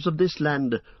the elves of this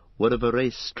land were of a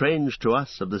race strange to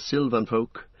us of the Sylvan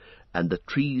folk, and the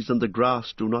trees and the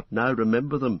grass do not now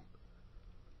remember them.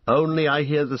 Only I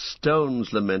hear the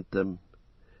stones lament them.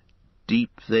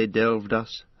 Deep they delved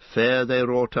us, fair they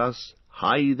wrought us,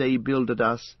 high they builded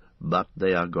us, but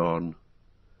they are gone.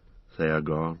 They are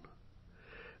gone.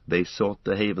 They sought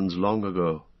the havens long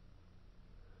ago."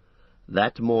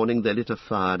 That morning they lit a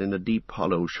fire in a deep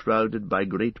hollow shrouded by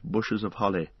great bushes of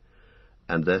holly,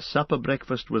 and their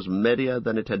supper-breakfast was merrier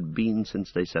than it had been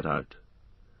since they set out.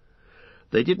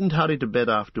 They didn't hurry to bed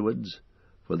afterwards,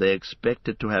 for they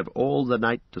expected to have all the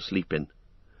night to sleep in,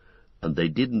 and they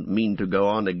didn't mean to go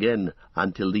on again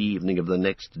until the evening of the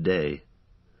next day.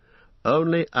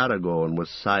 Only Aragorn was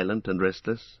silent and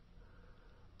restless.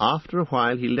 After a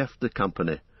while he left the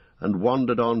company and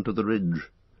wandered on to the ridge.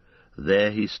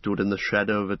 There he stood in the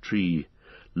shadow of a tree,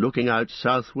 looking out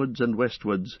southwards and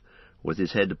westwards, with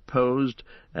his head posed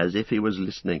as if he was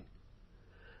listening.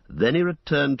 Then he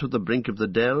returned to the brink of the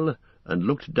dell, and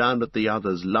looked down at the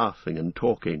others laughing and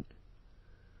talking.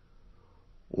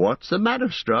 "What's the matter,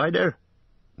 Strider?"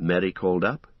 Merry called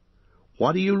up.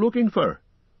 "What are you looking for?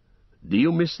 Do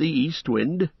you miss the east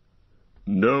wind?"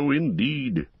 "No,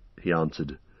 indeed," he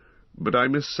answered, "but I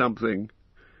miss something.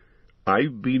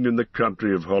 I've been in the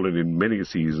country of Holland in many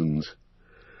seasons.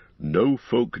 No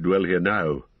folk dwell here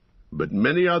now, but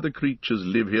many other creatures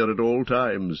live here at all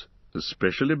times,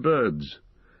 especially birds.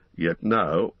 Yet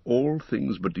now all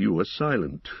things but you are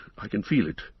silent. I can feel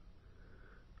it.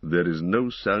 There is no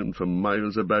sound for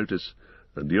miles about us,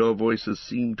 and your voices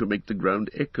seem to make the ground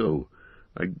echo.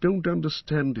 I don't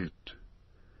understand it."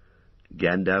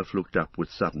 Gandalf looked up with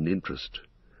sudden interest.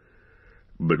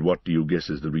 "But what do you guess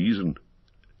is the reason?"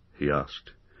 he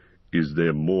asked. "Is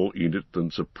there more in it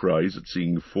than surprise at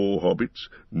seeing 4 hobbits,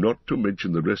 not to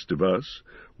mention the rest of us,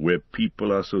 where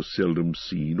people are so seldom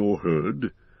seen or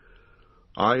heard?"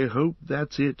 "I hope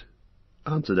that's it,"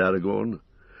 answered Aragorn.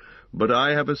 "But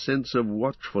I have a sense of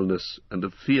watchfulness and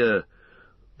of fear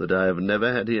that I have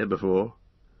never had here before."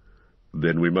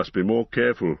 "Then we must be more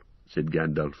careful," said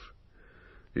Gandalf.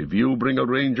 "If you bring a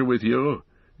ranger with you,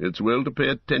 it's well to pay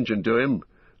attention to him,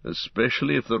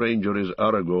 especially if the ranger is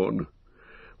Aragorn.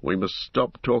 We must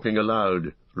stop talking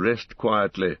aloud, rest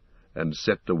quietly, and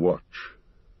set the watch."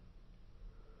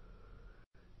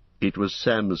 It was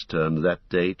Sam's turn that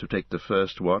day to take the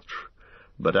first watch,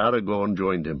 but Aragorn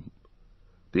joined him.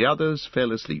 The others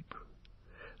fell asleep.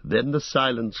 Then the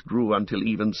silence grew until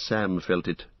even Sam felt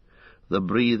it. The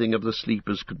breathing of the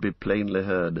sleepers could be plainly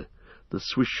heard. The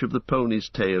swish of the pony's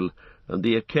tail and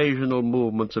the occasional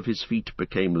movements of his feet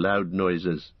became loud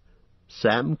noises.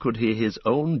 Sam could hear his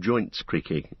own joints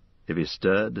creaking if he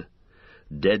stirred.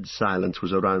 Dead silence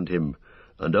was around him,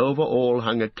 and over all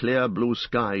hung a clear blue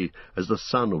sky as the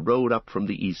sun rode up from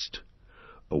the east.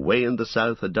 Away in the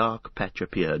south a dark patch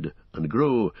appeared, and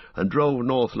grew, and drove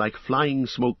north like flying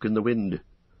smoke in the wind.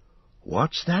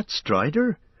 "What's that,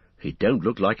 Strider? He don't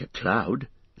look like a cloud,"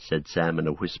 said Sam in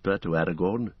a whisper to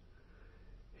Aragorn.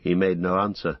 He made no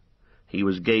answer. He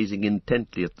was gazing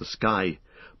intently at the sky,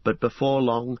 but before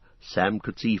long Sam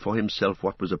could see for himself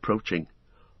what was approaching.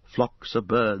 Flocks of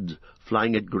birds,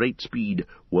 flying at great speed,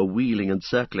 were wheeling and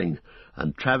circling,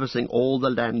 and traversing all the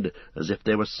land as if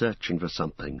they were searching for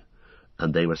something,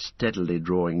 and they were steadily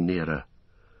drawing nearer.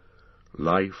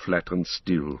 "Lie flat and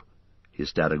still,"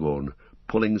 hissed Aragorn,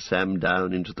 pulling Sam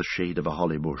down into the shade of a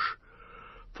holly bush.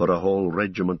 For a whole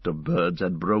regiment of birds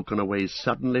had broken away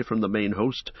suddenly from the main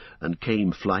host, and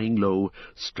came flying low,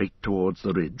 straight towards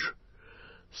the ridge.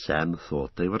 Sam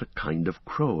thought they were a kind of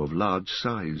crow of large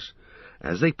size.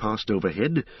 As they passed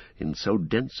overhead, in so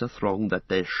dense a throng that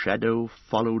their shadow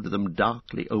followed them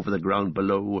darkly over the ground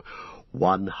below,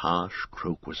 one harsh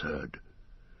croak was heard.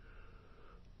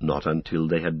 Not until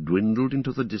they had dwindled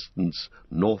into the distance,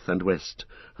 north and west,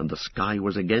 and the sky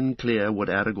was again clear, would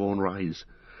Aragorn rise.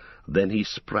 Then he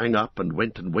sprang up and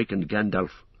went and wakened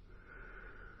Gandalf.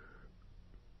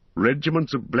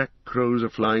 "Regiments of black crows are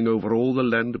flying over all the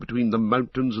land between the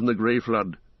mountains and the grey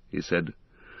flood," he said,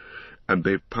 "and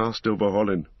they've passed over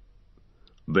Hollin.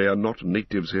 They are not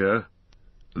natives here.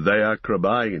 They are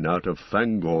Crebain out of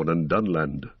Fangorn and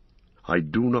Dunland. I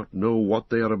do not know what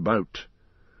they are about.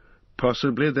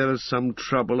 Possibly there is some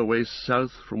trouble away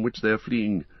south from which they are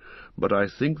fleeing, but I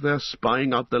think they are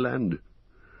spying out the land.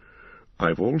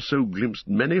 I've also glimpsed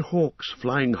many hawks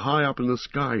flying high up in the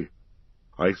sky.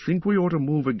 I think we ought to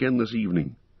move again this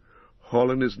evening.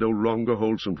 Hollin is no longer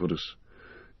wholesome for us.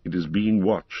 It is being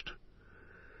watched."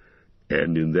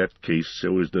 "And in that case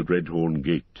so is the Redhorn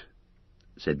Gate,"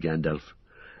 said Gandalf.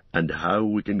 "And how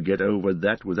we can get over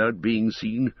that without being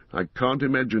seen, I can't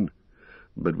imagine.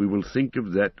 But we will think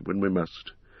of that when we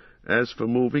must. As for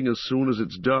moving as soon as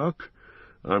it's dark,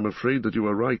 I'm afraid that you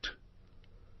are right."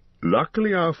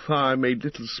 "Luckily our fire made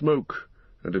little smoke,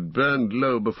 and it burned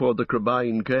low before the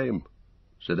Crebain came,"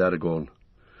 said Aragorn.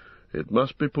 "It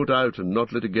must be put out and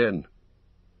not lit again."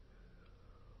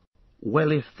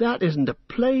 "Well, if that isn't a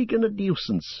plague and a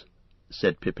nuisance,"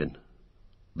 said Pippin.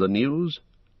 The news,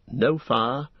 no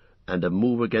fire, and a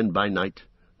move again by night,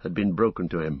 had been broken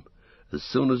to him as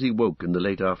soon as he woke in the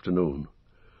late afternoon.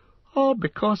 "All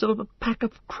because of a pack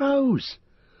of crows.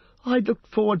 I'd looked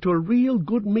forward to a real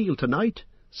good meal tonight,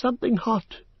 something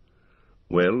hot."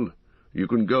 "Well, you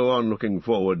can go on looking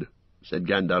forward," said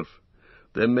Gandalf.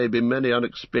 "There may be many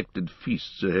unexpected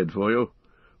feasts ahead for you.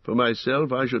 For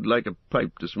myself, I should like a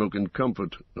pipe to smoke in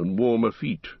comfort and warmer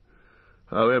feet.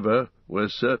 However, we're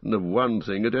certain of one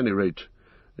thing at any rate.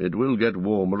 It will get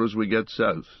warmer as we get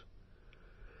south."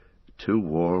 "Too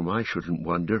warm, I shouldn't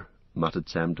wonder," muttered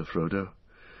Sam to Frodo.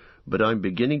 "But I'm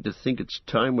beginning to think it's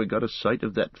time we got a sight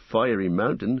of that fiery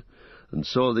mountain, and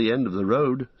saw the end of the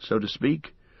road, so to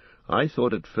speak. I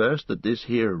thought at first that this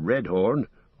here Redhorn,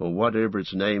 or whatever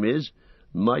its name is,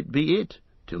 might be it,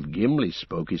 till Gimli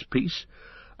spoke his piece.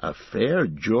 A fair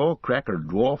jaw-cracker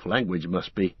dwarf language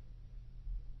must be."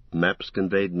 Maps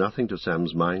conveyed nothing to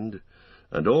Sam's mind,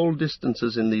 and all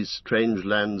distances in these strange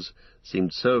lands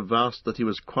seemed so vast that he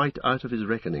was quite out of his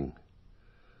reckoning.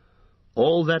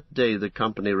 All that day the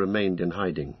company remained in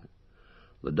hiding.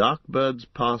 The dark birds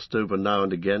passed over now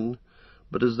and again,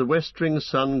 but as the westering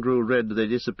sun grew red they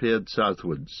disappeared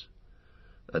southwards.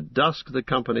 At dusk the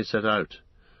company set out,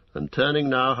 and turning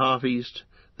now half east,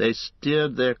 they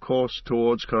steered their course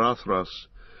towards Carathras,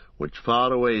 which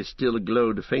far away still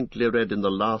glowed faintly red in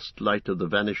the last light of the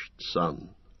vanished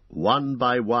sun. One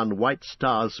by one white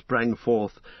stars sprang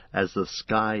forth as the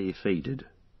sky faded.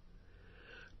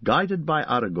 Guided by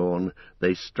Aragorn,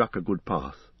 they struck a good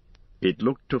path. It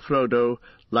looked to Frodo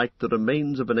like the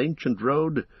remains of an ancient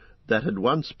road that had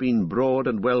once been broad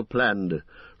and well planned,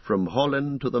 from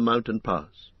Hollin to the mountain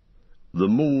pass. The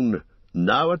moon,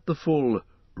 now at the full,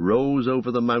 rose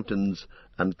over the mountains,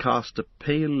 and cast a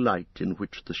pale light in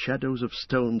which the shadows of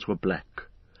stones were black.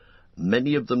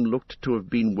 Many of them looked to have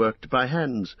been worked by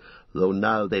hands, though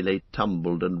now they lay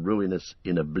tumbled and ruinous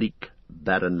in a bleak,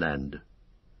 barren land.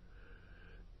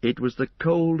 It was the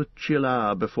cold, chill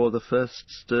hour before the first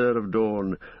stir of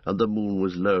dawn, and the moon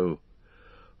was low.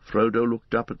 Frodo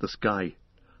looked up at the sky.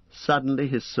 Suddenly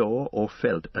he saw or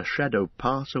felt a shadow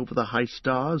pass over the high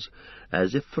stars,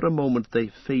 as if for a moment they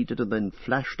faded and then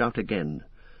flashed out again.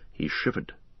 He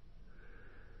shivered.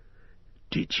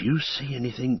 "Did you see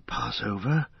anything pass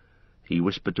over?" he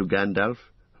whispered to Gandalf,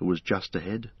 who was just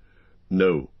ahead.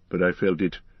 "No, but I felt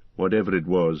it, whatever it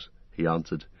was," he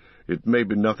answered. "It may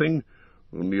be nothing,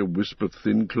 only a wisp of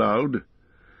thin cloud."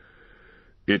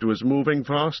 "It was moving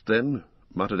fast, then,"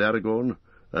 muttered Aragorn,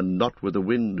 "and not with the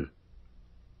wind."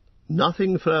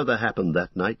 Nothing further happened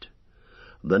that night.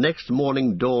 The next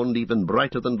morning dawned even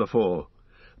brighter than before,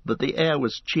 but the air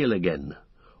was chill again.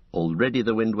 Already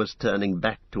the wind was turning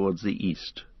back towards the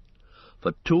east.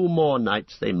 For 2 more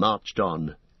nights they marched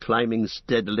on, climbing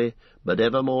steadily, but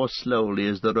ever more slowly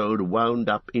as the road wound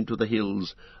up into the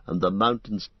hills, and the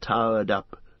mountains towered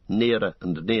up, nearer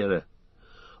and nearer.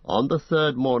 On the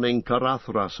 3rd morning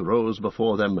Caradhras rose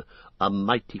before them, a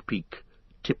mighty peak,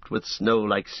 tipped with snow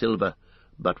like silver,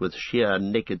 but with sheer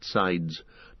naked sides,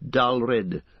 dull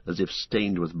red as if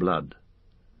stained with blood.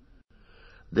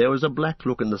 There was a black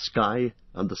look in the sky,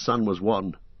 and the sun was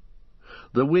wan.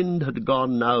 The wind had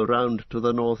gone now round to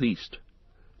the northeast.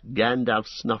 Gandalf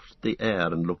snuffed the air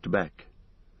and looked back.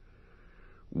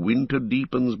 "Winter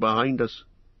deepens behind us,"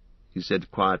 he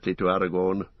said quietly to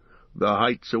Aragorn. "The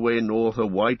heights away north are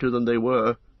whiter than they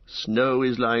were. Snow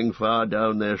is lying far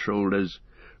down their shoulders.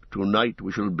 Tonight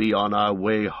we shall be on our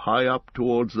way high up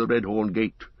towards the Redhorn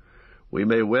Gate. We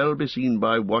may well be seen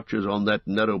by watchers on that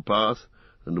narrow path,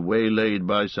 and waylaid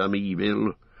by some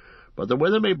evil, but the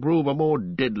weather may prove a more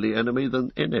deadly enemy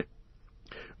than any.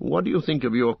 What do you think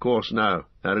of your course now,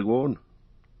 Aragorn?"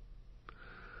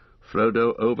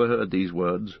 Frodo overheard these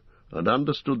words, and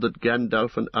understood that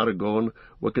Gandalf and Aragorn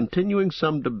were continuing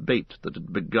some debate that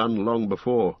had begun long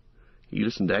before. He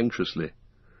listened anxiously.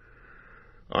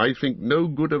 "I think no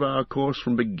good of our course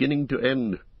from beginning to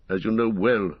end, as you know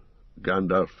well,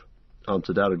 Gandalf,"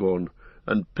 answered Aragorn,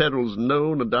 "and perils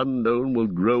known and unknown will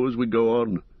grow as we go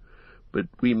on. But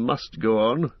we must go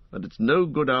on, and it's no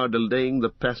good our delaying the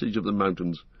passage of the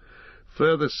mountains.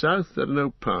 Further south there are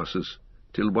no passes,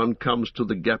 till one comes to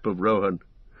the Gap of Rohan.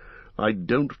 I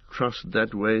don't trust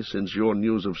that way since your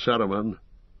news of Saruman.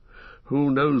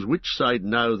 Who knows which side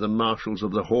now the marshals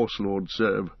of the Horse Lord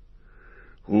serve?"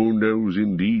 "Who knows,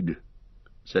 indeed,"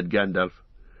 said Gandalf.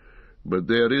 "But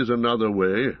there is another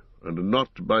way, and not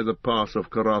by the pass of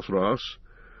Caradhras,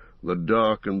 the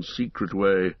dark and secret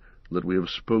way that we have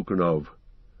spoken of.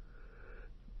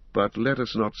 But let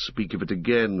us not speak of it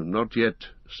again, not yet.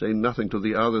 Say nothing to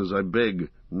the others, I beg,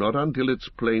 not until it's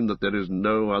plain that there is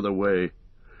no other way."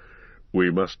 "We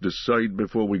must decide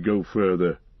before we go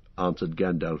further," answered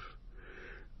Gandalf.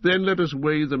 "Then let us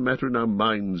weigh the matter in our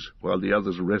minds while the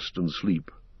others rest and sleep,"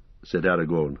 said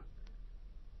Aragorn.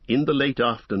 In the late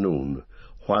afternoon,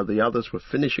 while the others were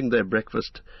finishing their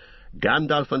breakfast,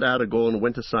 Gandalf and Aragorn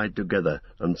went aside together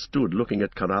and stood looking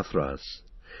at Caradhras.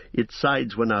 Its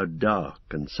sides were now dark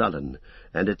and sullen,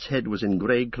 and its head was in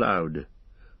grey cloud.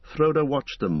 Frodo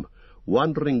watched them,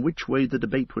 wondering which way the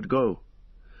debate would go.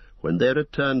 When they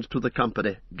returned to the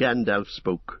company, Gandalf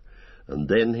spoke, and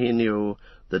then he knew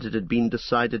that it had been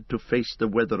decided to face the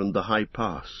weather and the high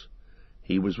pass.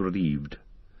 He was relieved.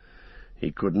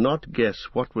 He could not guess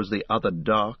what was the other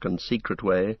dark and secret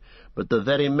way, but the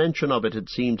very mention of it had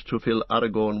seemed to fill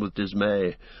Aragorn with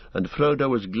dismay, and Frodo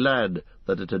was glad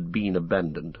that it had been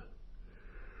abandoned.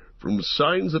 "From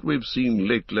signs that we've seen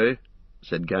lately,"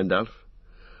 said Gandalf,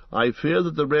 "I fear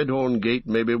that the Redhorn Gate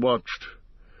may be watched,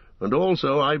 and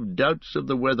also I've doubts of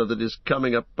the weather that is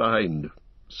coming up behind.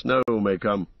 Snow may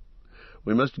come.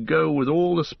 We must go with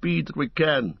all the speed that we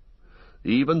can.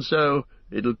 Even so,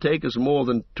 it'll take us more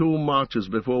than 2 marches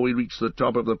before we reach the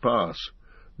top of the pass.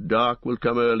 Dark will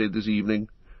come early this evening.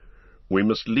 We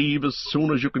must leave as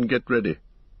soon as you can get ready."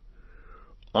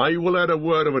 "I will add a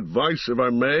word of advice, if I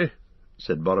may,"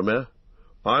 said Boromir.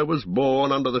 "I was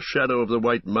born under the shadow of the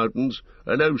White Mountains,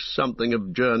 and know something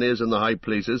of journeys in the high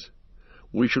places.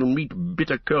 We shall meet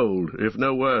bitter cold, if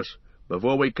no worse,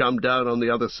 before we come down on the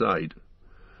other side.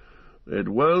 It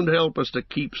won't help us to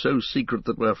keep so secret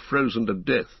that we're frozen to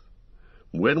death.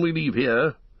 When we leave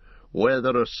here, where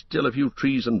there are still a few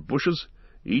trees and bushes,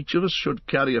 each of us should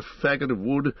carry a faggot of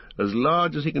wood as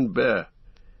large as he can bear."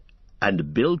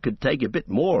 "And Bill could take a bit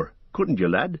more, couldn't you,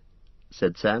 lad?"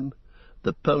 said Sam.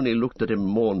 The pony looked at him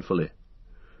mournfully.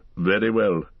 "Very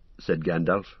well," said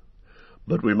Gandalf.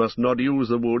 "But we must not use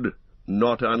the wood,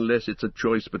 not unless it's a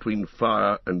choice between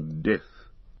fire and death."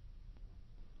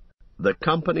 The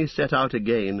company set out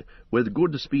again, with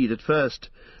good speed at first,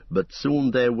 but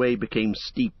soon their way became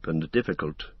steep and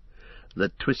difficult. The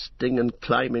twisting and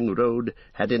climbing road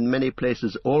had in many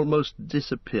places almost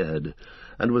disappeared,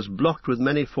 and was blocked with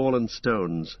many fallen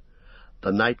stones.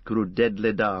 The night grew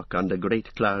deadly dark under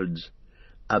great clouds.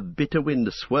 A bitter wind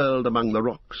swirled among the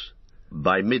rocks.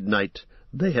 By midnight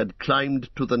they had climbed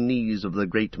to the knees of the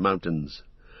great mountains.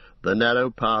 The narrow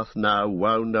path now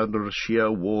wound under a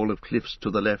sheer wall of cliffs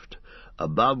to the left,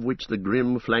 above which the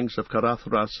grim flanks of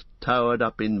Carathras towered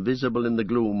up invisible in the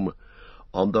gloom.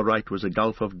 On the right was a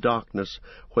gulf of darkness,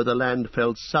 where the land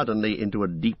fell suddenly into a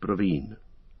deep ravine.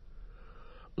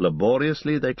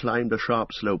 Laboriously they climbed a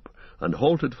sharp slope, and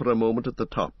halted for a moment at the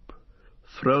top.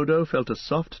 Frodo felt a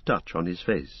soft touch on his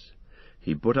face.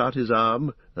 He put out his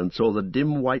arm, and saw the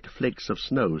dim white flakes of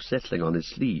snow settling on his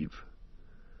sleeve.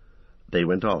 They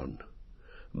went on,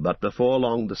 but before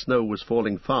long the snow was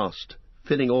falling fast,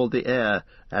 filling all the air,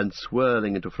 and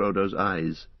swirling into Frodo's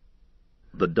eyes.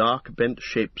 The dark bent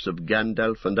shapes of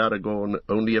Gandalf and Aragorn,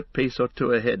 only a pace or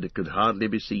two ahead, could hardly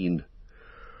be seen.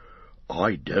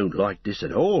 "I don't like this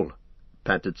at all,"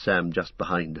 panted Sam just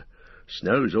behind.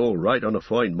 "Snow's all right on a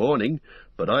fine morning,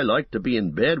 but I like to be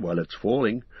in bed while it's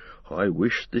falling. I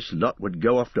wish this lot would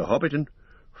go off to Hobbiton.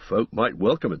 Folk might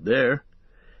welcome it there."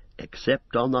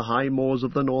 Except on the high moors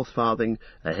of the North Farthing,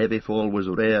 a heavy fall was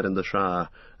rare in the Shire,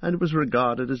 and was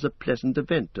regarded as a pleasant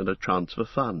event and a chance for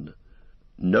fun.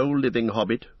 No living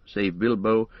hobbit, save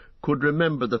Bilbo, could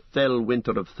remember the fell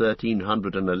winter of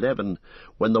 1311,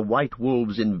 when the White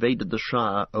Wolves invaded the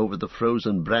Shire over the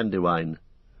frozen Brandywine.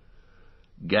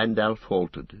 Gandalf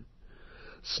halted.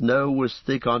 Snow was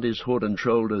thick on his hood and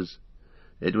shoulders.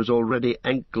 It was already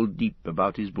ankle-deep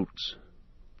about his boots.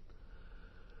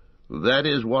 "That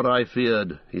is what I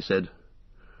feared," he said.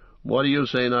 "What do you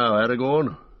say now,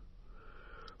 Aragorn?"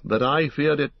 "That I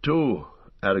feared it too,"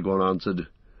 Aragorn answered,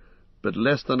 "but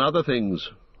less than other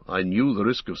things. I knew the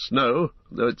risk of snow,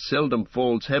 though it seldom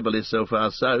falls heavily so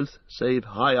far south, save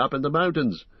high up in the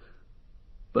mountains.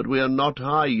 But we are not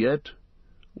high yet.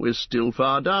 We're still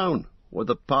far down, where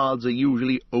the paths are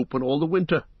usually open all the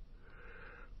winter."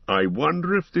 "I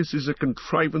wonder if this is a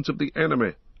contrivance of the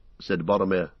enemy," said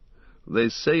Boromir. "They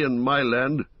say in my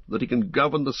land that he can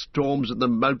govern the storms in the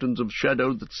mountains of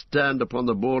shadow that stand upon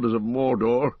the borders of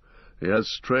Mordor. He has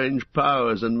strange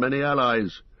powers and many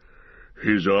allies."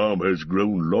 "His arm has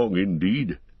grown long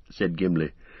indeed," said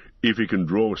Gimli, "if he can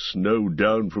draw snow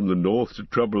down from the north to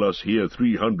trouble us here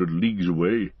 300 leagues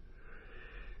away."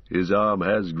 "His arm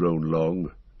has grown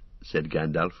long," said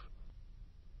Gandalf.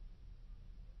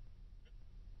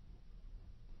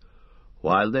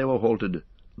 While they were halted,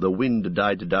 the wind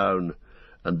died down,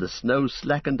 and the snow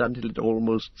slackened until it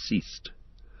almost ceased.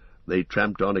 They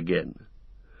tramped on again.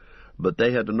 But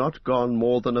they had not gone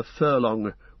more than a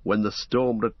furlong when the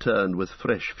storm returned with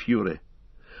fresh fury.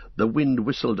 The wind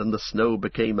whistled, and the snow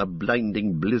became a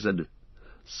blinding blizzard.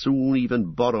 Soon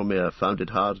even Boromir found it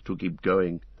hard to keep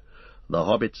going. The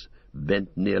hobbits,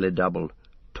 bent nearly double,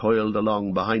 toiled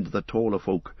along behind the taller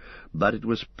folk, but it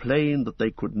was plain that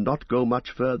they could not go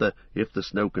much further if the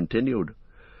snow continued.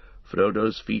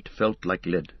 Frodo's feet felt like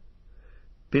lead.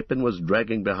 Pippin was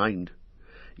dragging behind.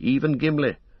 Even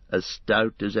Gimli, as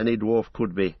stout as any dwarf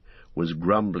could be, was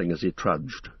grumbling as he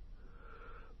trudged.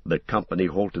 The company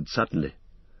halted suddenly,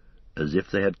 as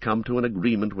if they had come to an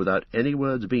agreement without any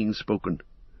words being spoken.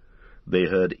 They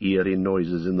heard eerie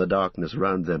noises in the darkness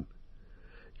round them.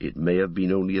 It may have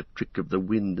been only a trick of the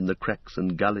wind in the cracks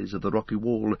and gullies of the rocky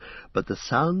wall, but the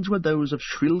sounds were those of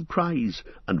shrill cries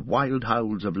and wild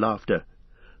howls of laughter.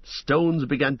 Stones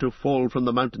began to fall from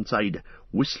the mountainside,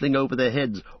 whistling over their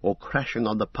heads or crashing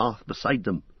on the path beside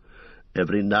them.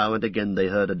 Every now and again they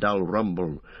heard a dull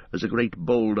rumble, as a great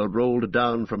boulder rolled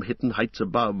down from hidden heights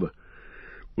above.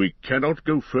 "We cannot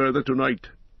go further tonight,"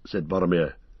 said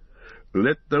Boromir.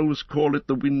 "Let those call it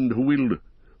the wind who will.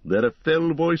 There are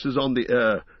fell voices on the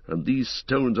air, and these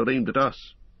stones are aimed at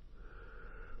us."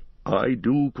 "I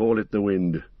do call it the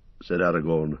wind," said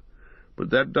Aragorn, "but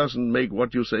that doesn't make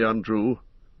what you say untrue.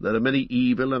 There are many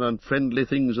evil and unfriendly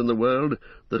things in the world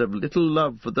that have little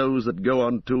love for those that go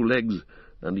on two legs,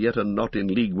 and yet are not in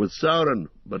league with Sauron,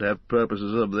 but have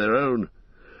purposes of their own.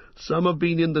 Some have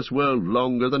been in this world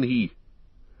longer than he."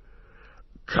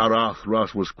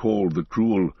 "Carathras was called the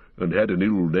Cruel, and had an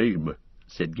ill name,"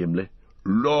 said Gimli,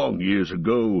 "long years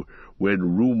ago,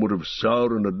 when rumour of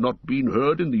Sauron had not been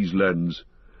heard in these lands."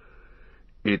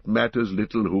 "It matters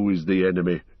little who is the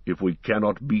enemy, if we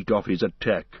cannot beat off his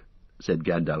attack," said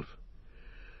Gandalf.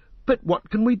 "But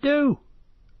what can we do?"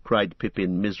 cried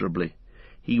Pippin miserably.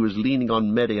 He was leaning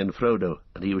on Merry and Frodo,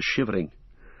 and he was shivering.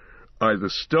 "Either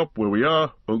stop where we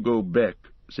are, or go back,"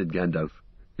 said Gandalf.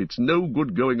 "It's no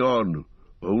good going on.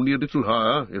 Only a little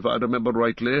higher, if I remember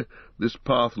rightly, this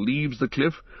path leaves the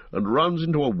cliff and runs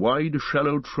into a wide,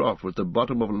 shallow trough at the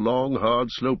bottom of a long,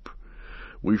 hard slope.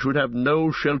 We should have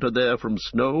no shelter there from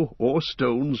snow or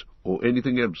stones or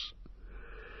anything else."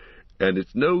 "And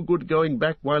it's no good going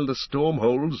back while the storm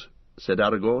holds," said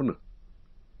Aragorn.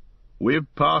 "We've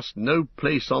passed no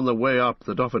place on the way up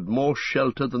that offered more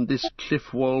shelter than this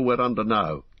cliff wall we're under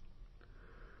now."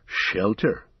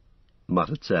 "Shelter?"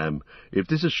 muttered Sam. "If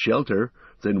this is shelter,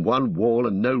 then one wall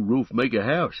and no roof make a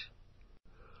house."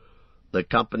 The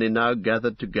company now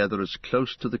gathered together as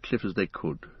close to the cliff as they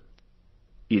could.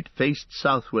 It faced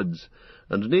southwards,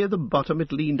 and near the bottom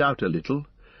it leaned out a little,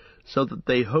 so that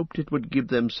they hoped it would give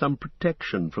them some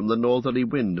protection from the northerly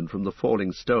wind and from the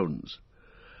falling stones.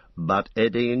 But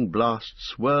eddying blasts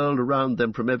swirled around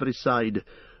them from every side,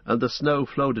 and the snow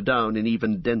flowed down in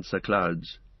even denser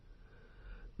clouds.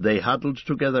 They huddled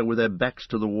together with their backs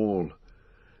to the wall.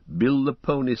 Bill the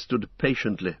pony stood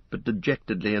patiently but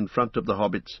dejectedly in front of the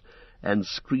hobbits, and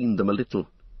screened them a little.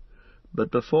 But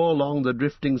before long the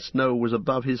drifting snow was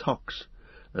above his hocks,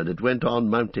 and it went on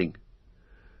mounting.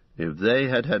 If they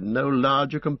had had no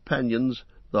larger companions,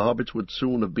 the hobbits would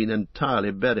soon have been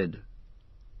entirely buried.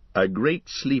 A great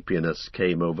sleepiness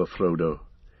came over Frodo.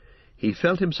 He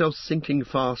felt himself sinking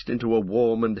fast into a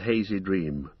warm and hazy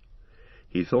dream.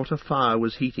 He thought a fire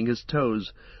was heating his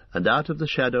toes, and out of the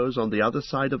shadows on the other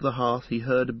side of the hearth he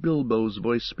heard Bilbo's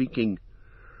voice speaking.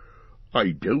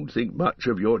 "I don't think much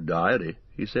of your diary,"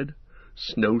 he said.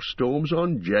 "Snowstorms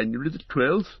on January the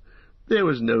 12th? There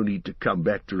was no need to come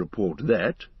back to report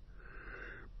that."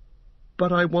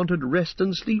 "But I wanted rest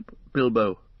and sleep,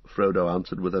 Bilbo," Frodo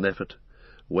answered with an effort,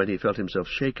 when he felt himself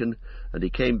shaken, and he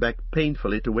came back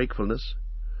painfully to wakefulness.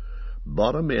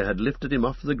 Boromir had lifted him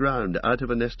off the ground out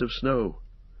of a nest of snow.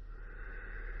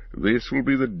 "This will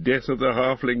be the death of the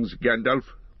halflings,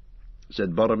 Gandalf,"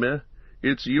 said Boromir.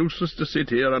 "It's useless to sit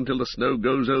here until the snow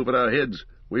goes over our heads.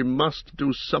 We must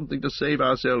do something to save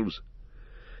ourselves."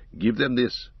 "Give them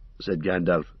this," said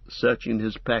Gandalf, searching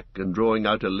his pack and drawing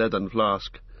out a leathern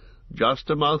flask. "Just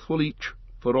a mouthful each,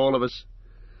 for all of us.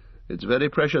 It's very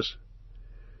precious.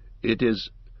 It is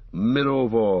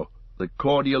Mirovor, the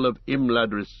cordial of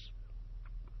Imladris.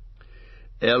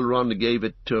 Elrond gave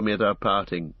it to me at our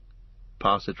parting.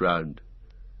 Pass it round."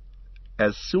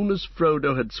 As soon as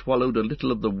Frodo had swallowed a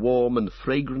little of the warm and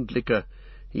fragrant liquor,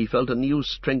 he felt a new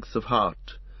strength of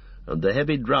heart, and the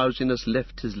heavy drowsiness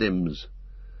left his limbs.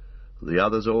 The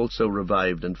others also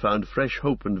revived and found fresh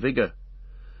hope and vigour.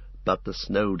 But the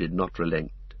snow did not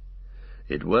relent.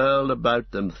 It whirled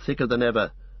about them thicker than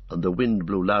ever, and the wind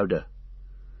blew louder.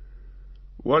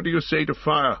 "What do you say to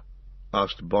fire?"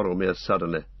 asked Boromir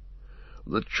suddenly.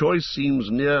 "The choice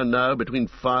seems near now between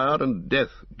fire and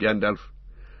death, Gandalf.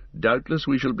 Doubtless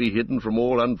we shall be hidden from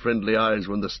all unfriendly eyes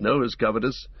when the snow has covered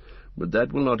us, but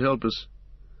that will not help us."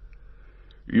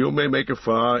 "You may make a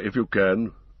fire if you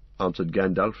can," answered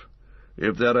Gandalf.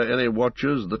 "If there are any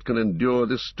watchers that can endure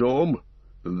this storm,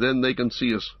 then they can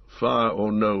see us, fire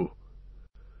or no."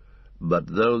 But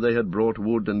though they had brought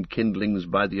wood and kindlings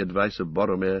by the advice of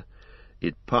Boromir,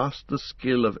 it passed the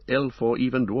skill of elf or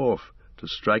even dwarf to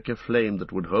strike a flame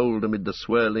that would hold amid the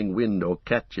swirling wind or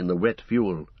catch in the wet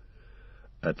fuel.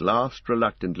 At last,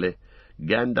 reluctantly,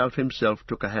 Gandalf himself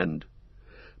took a hand.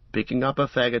 Picking up a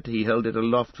faggot, he held it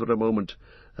aloft for a moment,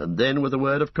 and then, with a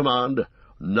word of command,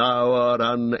 "Now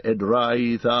an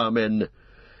edraith amen,"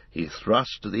 he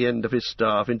thrust the end of his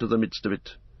staff into the midst of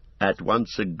it. At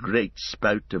once a great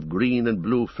spout of green and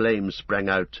blue flame sprang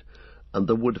out, and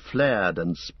the wood flared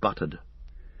and sputtered.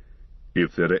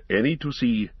 "If there are any to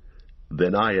see,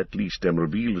 then I at least am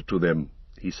revealed to them,"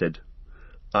 he said.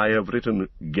 "I have written,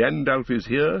 'Gandalf is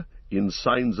here,' in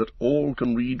signs that all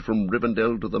can read from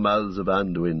Rivendell to the mouths of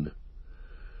Anduin."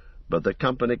 But the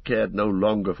company cared no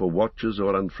longer for watchers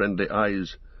or unfriendly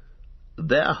eyes.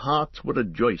 Their hearts were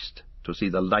rejoiced to see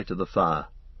the light of the fire.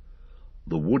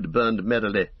 The wood burned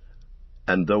merrily,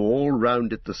 and though all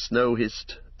round it the snow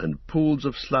hissed, and pools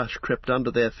of slush crept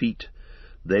under their feet,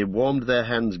 they warmed their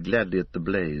hands gladly at the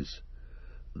blaze.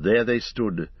 There they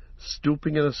stood,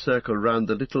 stooping in a circle round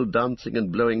the little dancing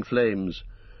and blowing flames.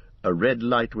 A red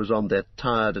light was on their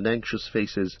tired and anxious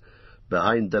faces.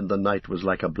 Behind them the night was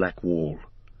like a black wall.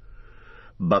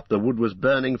 But the wood was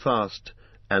burning fast,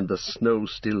 and the snow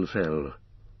still fell.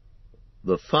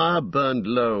 The fire burned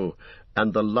low,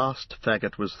 and the last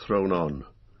faggot was thrown on.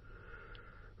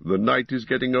 "The night is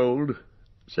getting old,"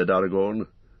 said Aragorn.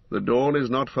 "The dawn is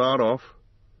not far off."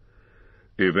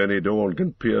 "If any dawn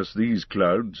can pierce these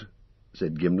clouds,"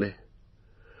 said Gimli.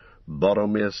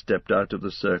 Boromir stepped out of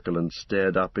the circle and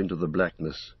stared up into the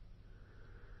blackness.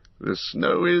 "The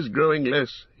snow is growing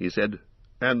less," he said,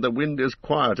 "and the wind is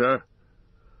quieter."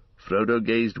 Frodo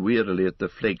gazed wearily at the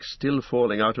flakes still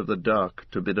falling out of the dark,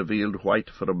 to be revealed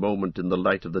white for a moment in the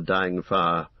light of the dying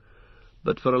fire.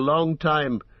 But for a long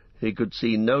time he could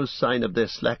see no sign of their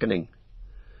slackening.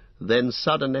 Then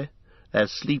suddenly,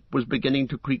 as sleep was beginning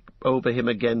to creep over him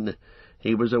again,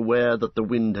 he was aware that the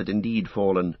wind had indeed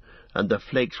fallen, and the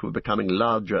flakes were becoming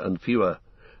larger and fewer.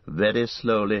 Very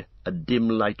slowly a dim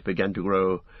light began to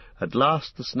grow. At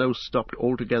last the snow stopped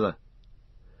altogether.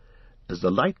 As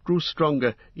the light grew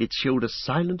stronger, it showed a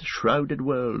silent, shrouded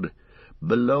world.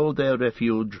 Below their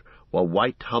refuge were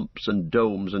white humps and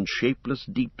domes and shapeless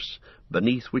deeps,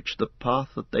 beneath which the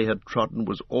path that they had trodden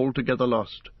was altogether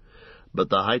lost. But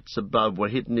the heights above were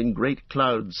hidden in great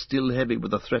clouds, still heavy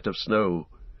with the threat of snow.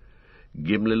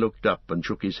 Gimli looked up and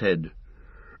shook his head.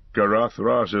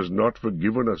 "Caradhras has not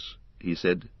forgiven us," he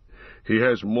said. "He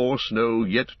has more snow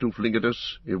yet to fling at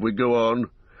us. If we go on,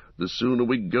 the sooner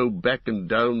we go back and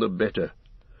down the better."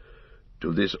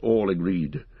 To this all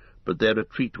agreed, but their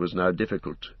retreat was now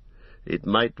difficult. It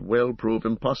might well prove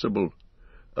impossible.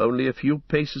 Only a few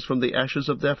paces from the ashes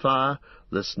of their fire,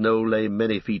 the snow lay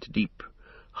many feet deep,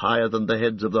 higher than the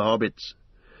heads of the hobbits.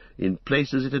 In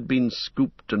places it had been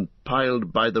scooped and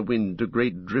piled by the wind to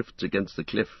great drifts against the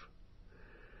cliff.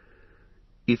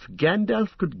 "If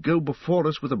Gandalf could go before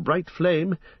us with a bright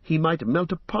flame, he might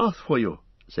melt a path for you,"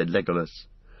 said Legolas.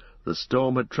 The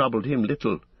storm had troubled him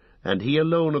little, and he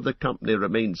alone of the company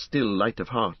remained still light of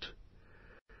heart.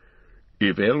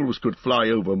 "If elves could fly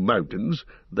over mountains,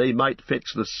 they might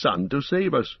fetch the sun to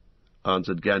save us,"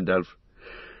 answered Gandalf.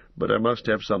 "But I must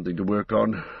have something to work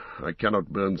on. I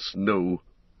cannot burn snow."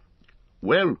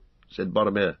 "Well," said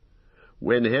Boromir,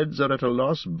 "when heads are at a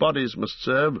loss, bodies must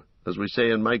serve, as we say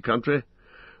in my country.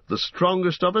 The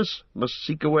strongest of us must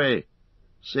seek a way.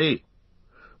 See,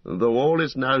 though all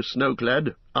is now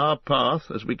snow-clad, our path,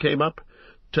 as we came up,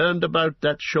 turned about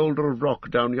that shoulder of rock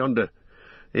down yonder.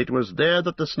 It was there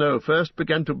that the snow first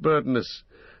began to burden us.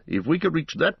 If we could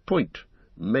reach that point,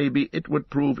 maybe it would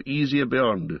prove easier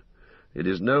beyond. It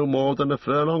is no more than a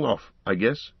furlong off, I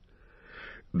guess."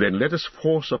 "Then let us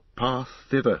force a path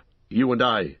thither, you and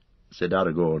I," said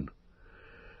Aragorn.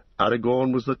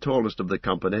 Aragorn was the tallest of the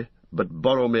company, but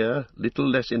Boromir, little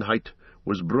less in height,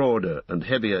 was broader and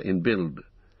heavier in build.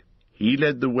 He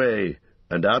led the way,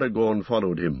 and Aragorn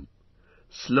followed him.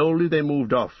 Slowly they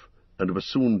moved off, and were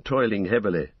soon toiling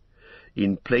heavily.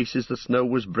 In places the snow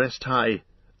was breast-high,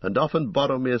 and often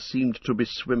Boromir seemed to be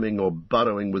swimming or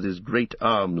burrowing with his great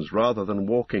arms rather than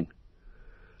walking.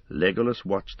 Legolas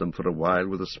watched them for a while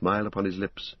with a smile upon his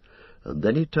lips, and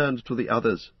then he turned to the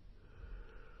others.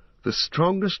 "The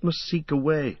strongest must seek a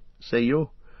way, say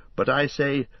you, but I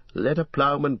say, let a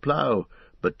ploughman plough,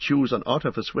 but choose an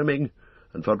otter for swimming,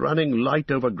 and for running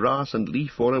light over grass and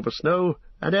leaf or over snow,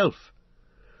 an elf."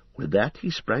 With that he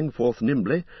sprang forth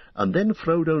nimbly, and then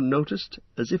Frodo noticed,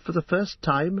 as if for the first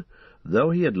time,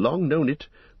 though he had long known it,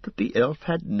 that the elf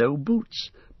had no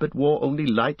boots, but wore only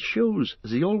light shoes,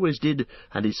 as he always did,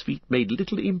 and his feet made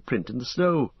little imprint in the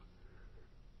snow.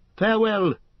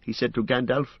 "Farewell," he said to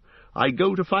Gandalf. "I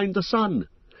go to find the sun."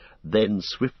 Then,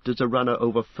 swift as a runner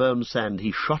over firm sand,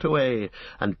 he shot away,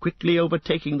 and quickly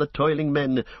overtaking the toiling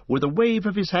men, with a wave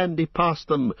of his hand he passed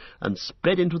them, and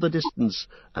sped into the distance,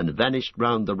 and vanished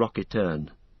round the rocky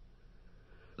turn.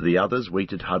 The others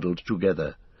waited huddled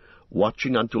together,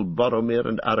 watching until Boromir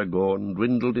and Aragorn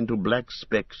dwindled into black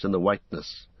specks in the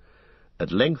whiteness.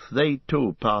 At length they,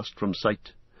 too, passed from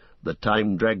sight. The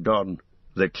time dragged on.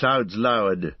 The clouds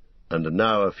lowered, and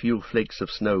now a few flakes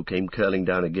of snow came curling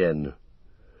down again.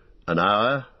 An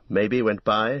hour, maybe, went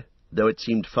by, though it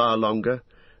seemed far longer,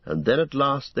 and then at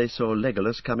last they saw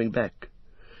Legolas coming back.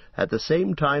 At the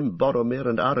same time Boromir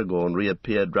and Aragorn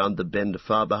reappeared round the bend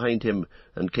far behind him,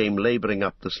 and came labouring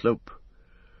up the slope.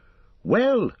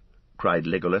 "Well," cried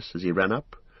Legolas as he ran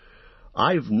up,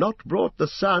 "I've not brought the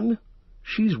sun.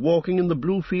 She's walking in the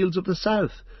blue fields of the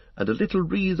south, and a little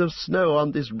wreath of snow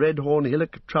on this red-horn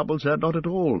hillock troubles her not at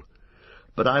all.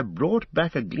 But I've brought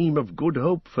back a gleam of good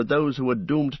hope for those who are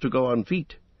doomed to go on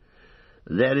feet.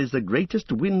 There is the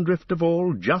greatest wind-drift of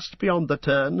all, just beyond the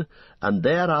turn, and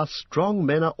there our strong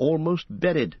men are almost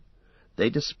buried. They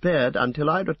despaired until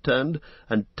I returned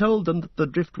and told them that the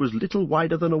drift was little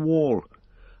wider than a wall,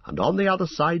 and on the other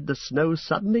side the snow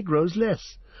suddenly grows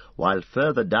less, while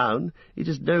further down it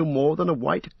is no more than a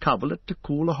white coverlet to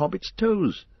cool a hobbit's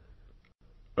toes."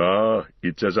 "Ah,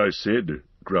 it's as I said,"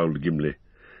 growled Gimli.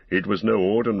 "It was no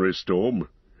ordinary storm.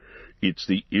 It's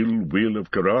the ill will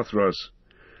of Caradhras.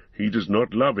 He does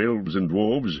not love elves and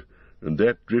dwarves, and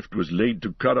that drift was laid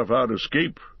to cut off our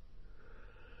escape."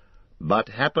 "But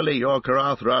happily your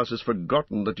Carathras has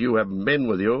forgotten that you have men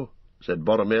with you," said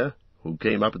Boromir, who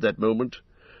came up at that moment,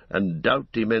 "and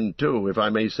doughty men too, if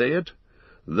I may say it,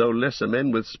 though lesser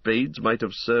men with spades might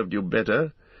have served you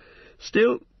better.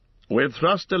 Still, we've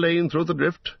thrust a lane through the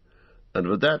drift, and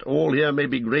for that all here may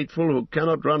be grateful who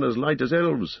cannot run as light as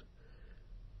elves."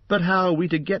 "But how are we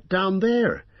to get down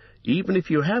there, even if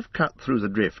you have cut through the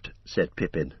drift?" said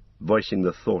Pippin, voicing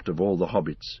the thought of all the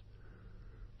hobbits.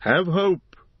 "Have hope,"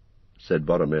 said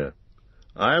Boromir.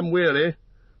 "I am weary,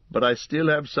 but I still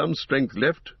have some strength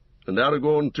left, and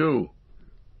Aragorn too.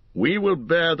 We will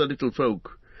bear the little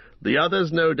folk. The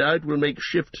others, no doubt, will make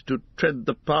shift to tread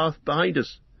the path behind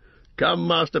us. Come,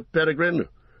 Master Peregrine,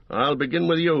 I'll begin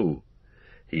with you."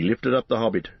 He lifted up the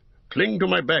hobbit. "Cling to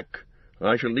my back.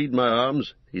 I shall lead my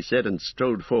arms," he said, and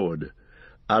strode forward.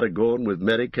 Aragorn with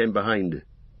Merry came behind.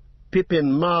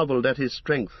 Pippin marvelled at his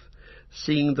strength,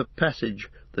 seeing the passage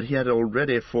that he had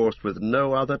already forced with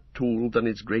no other tool than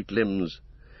his great limbs.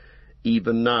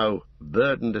 Even now,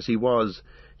 burdened as he was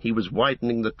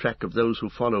widening the track of those who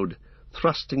followed,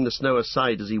 thrusting the snow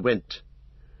aside as he went.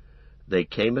 They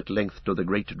came at length to the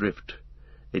great drift.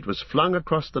 It was flung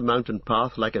across the mountain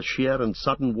path like a sheer and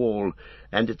sudden wall,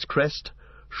 and its crest,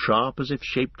 sharp as if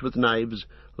shaped with knives,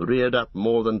 reared up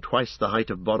more than twice the height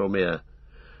of Boromir.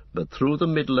 But through the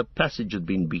middle a passage had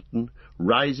been beaten,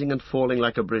 rising and falling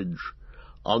like a bridge.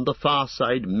 On the far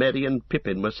side Merry and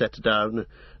Pippin were set down,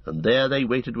 and there they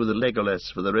waited with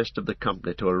Legolas for the rest of the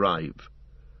company to arrive.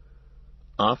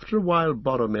 After a while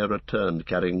Boromir returned,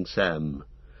 carrying Sam.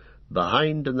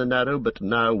 Behind in the narrow but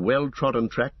now well-trodden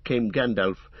track came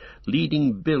Gandalf,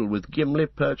 leading Bill with Gimli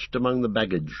perched among the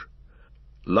baggage.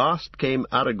 Last came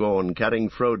Aragorn, carrying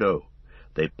Frodo.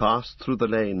 They passed through the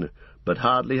lane, but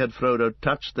hardly had Frodo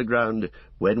touched the ground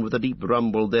when with a deep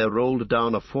rumble there rolled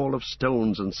down a fall of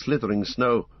stones and slithering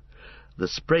snow. The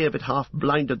spray of it half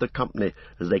blinded the company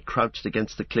as they crouched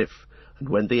against the cliff, and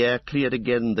when the air cleared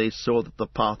again they saw that the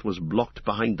path was blocked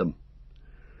behind them.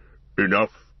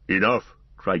 "Enough, enough!"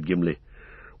 cried Gimli.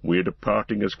 "We are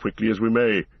departing as quickly as we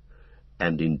may."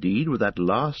 And indeed with that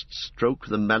last stroke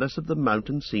the malice of the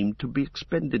mountain seemed to be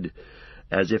expended,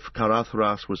 as if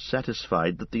Carathras was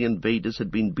satisfied that the invaders had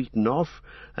been beaten off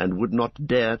and would not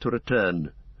dare to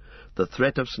return. The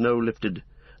threat of snow lifted,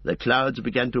 the clouds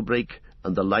began to break,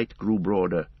 and the light grew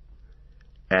broader.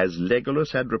 As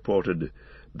Legolas had reported,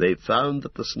 they found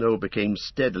that the snow became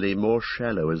steadily more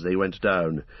shallow as they went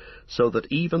down, so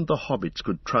that even the hobbits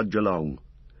could trudge along.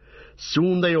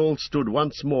 Soon they all stood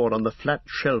once more on the flat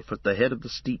shelf at the head of the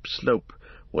steep slope,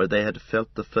 where they had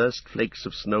felt the first flakes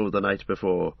of snow the night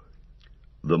before.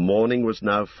 The morning was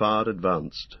now far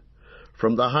advanced.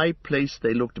 From the high place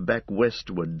they looked back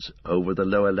westwards over the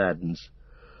lower lands.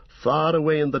 Far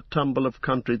away in the tumble of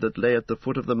country that lay at the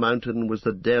foot of the mountain was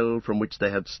the dell from which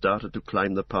they had started to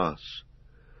climb the pass.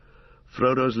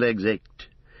 Frodo's legs ached.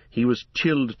 He was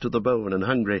chilled to the bone and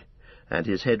hungry, and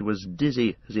his head was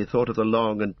dizzy as he thought of the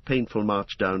long and painful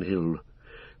march downhill.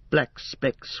 Black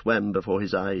specks swam before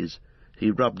his eyes.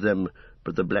 He rubbed them,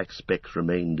 but the black specks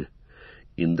remained.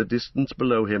 In the distance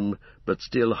below him, but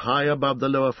still high above the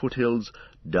lower foothills,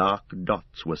 dark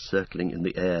dots were circling in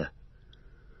the air.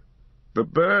 "The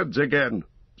birds again,"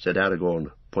 said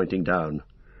Aragorn, pointing down.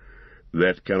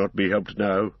 "That cannot be helped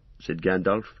now," said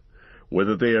Gandalf.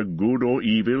 "Whether they are good or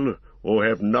evil, or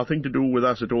have nothing to do with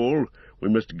us at all, we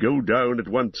must go down at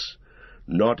once.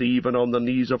 Not even on the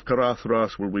knees of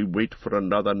Carathras will we wait for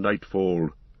another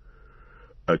nightfall."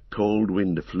 A cold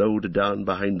wind flowed down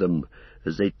behind them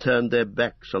as they turned their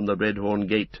backs on the Redhorn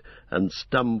gate and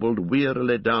stumbled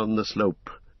wearily down the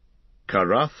slope.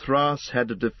 Carathras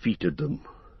had defeated them.